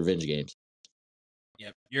doesn't lose revenge games.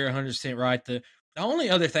 Yep, you're 100% right. The only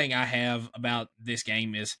other thing I have about this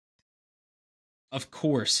game is, of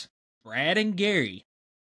course, Brad and Gary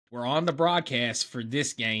were on the broadcast for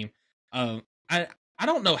this game. I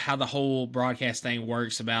don't know how the whole broadcast thing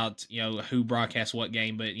works about who broadcasts what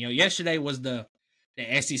game, but yesterday was the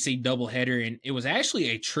SEC doubleheader, and it was actually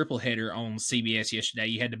a triple header on CBS yesterday.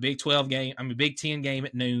 You had the Big 10 game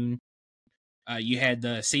at noon. You had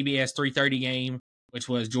the CBS 3:30 game, which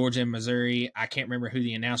was Georgia and Missouri. I can't remember who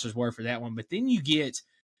the announcers were for that one, but then you get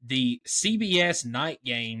the CBS night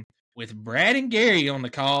game with Brad and Gary on the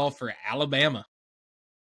call for Alabama.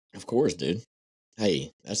 Of course, dude.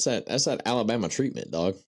 Hey, that's that Alabama treatment,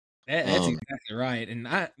 dog. That's exactly right. And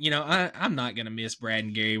I'm not gonna miss Brad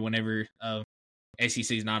and Gary whenever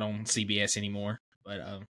SEC is not on CBS anymore.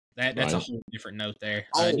 But that's right. A whole different note there.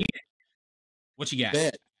 What you got?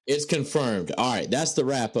 Bet. It's confirmed. All right, that's the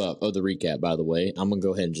wrap up of the recap, by the way. I'm going to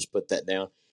go ahead and just put that down.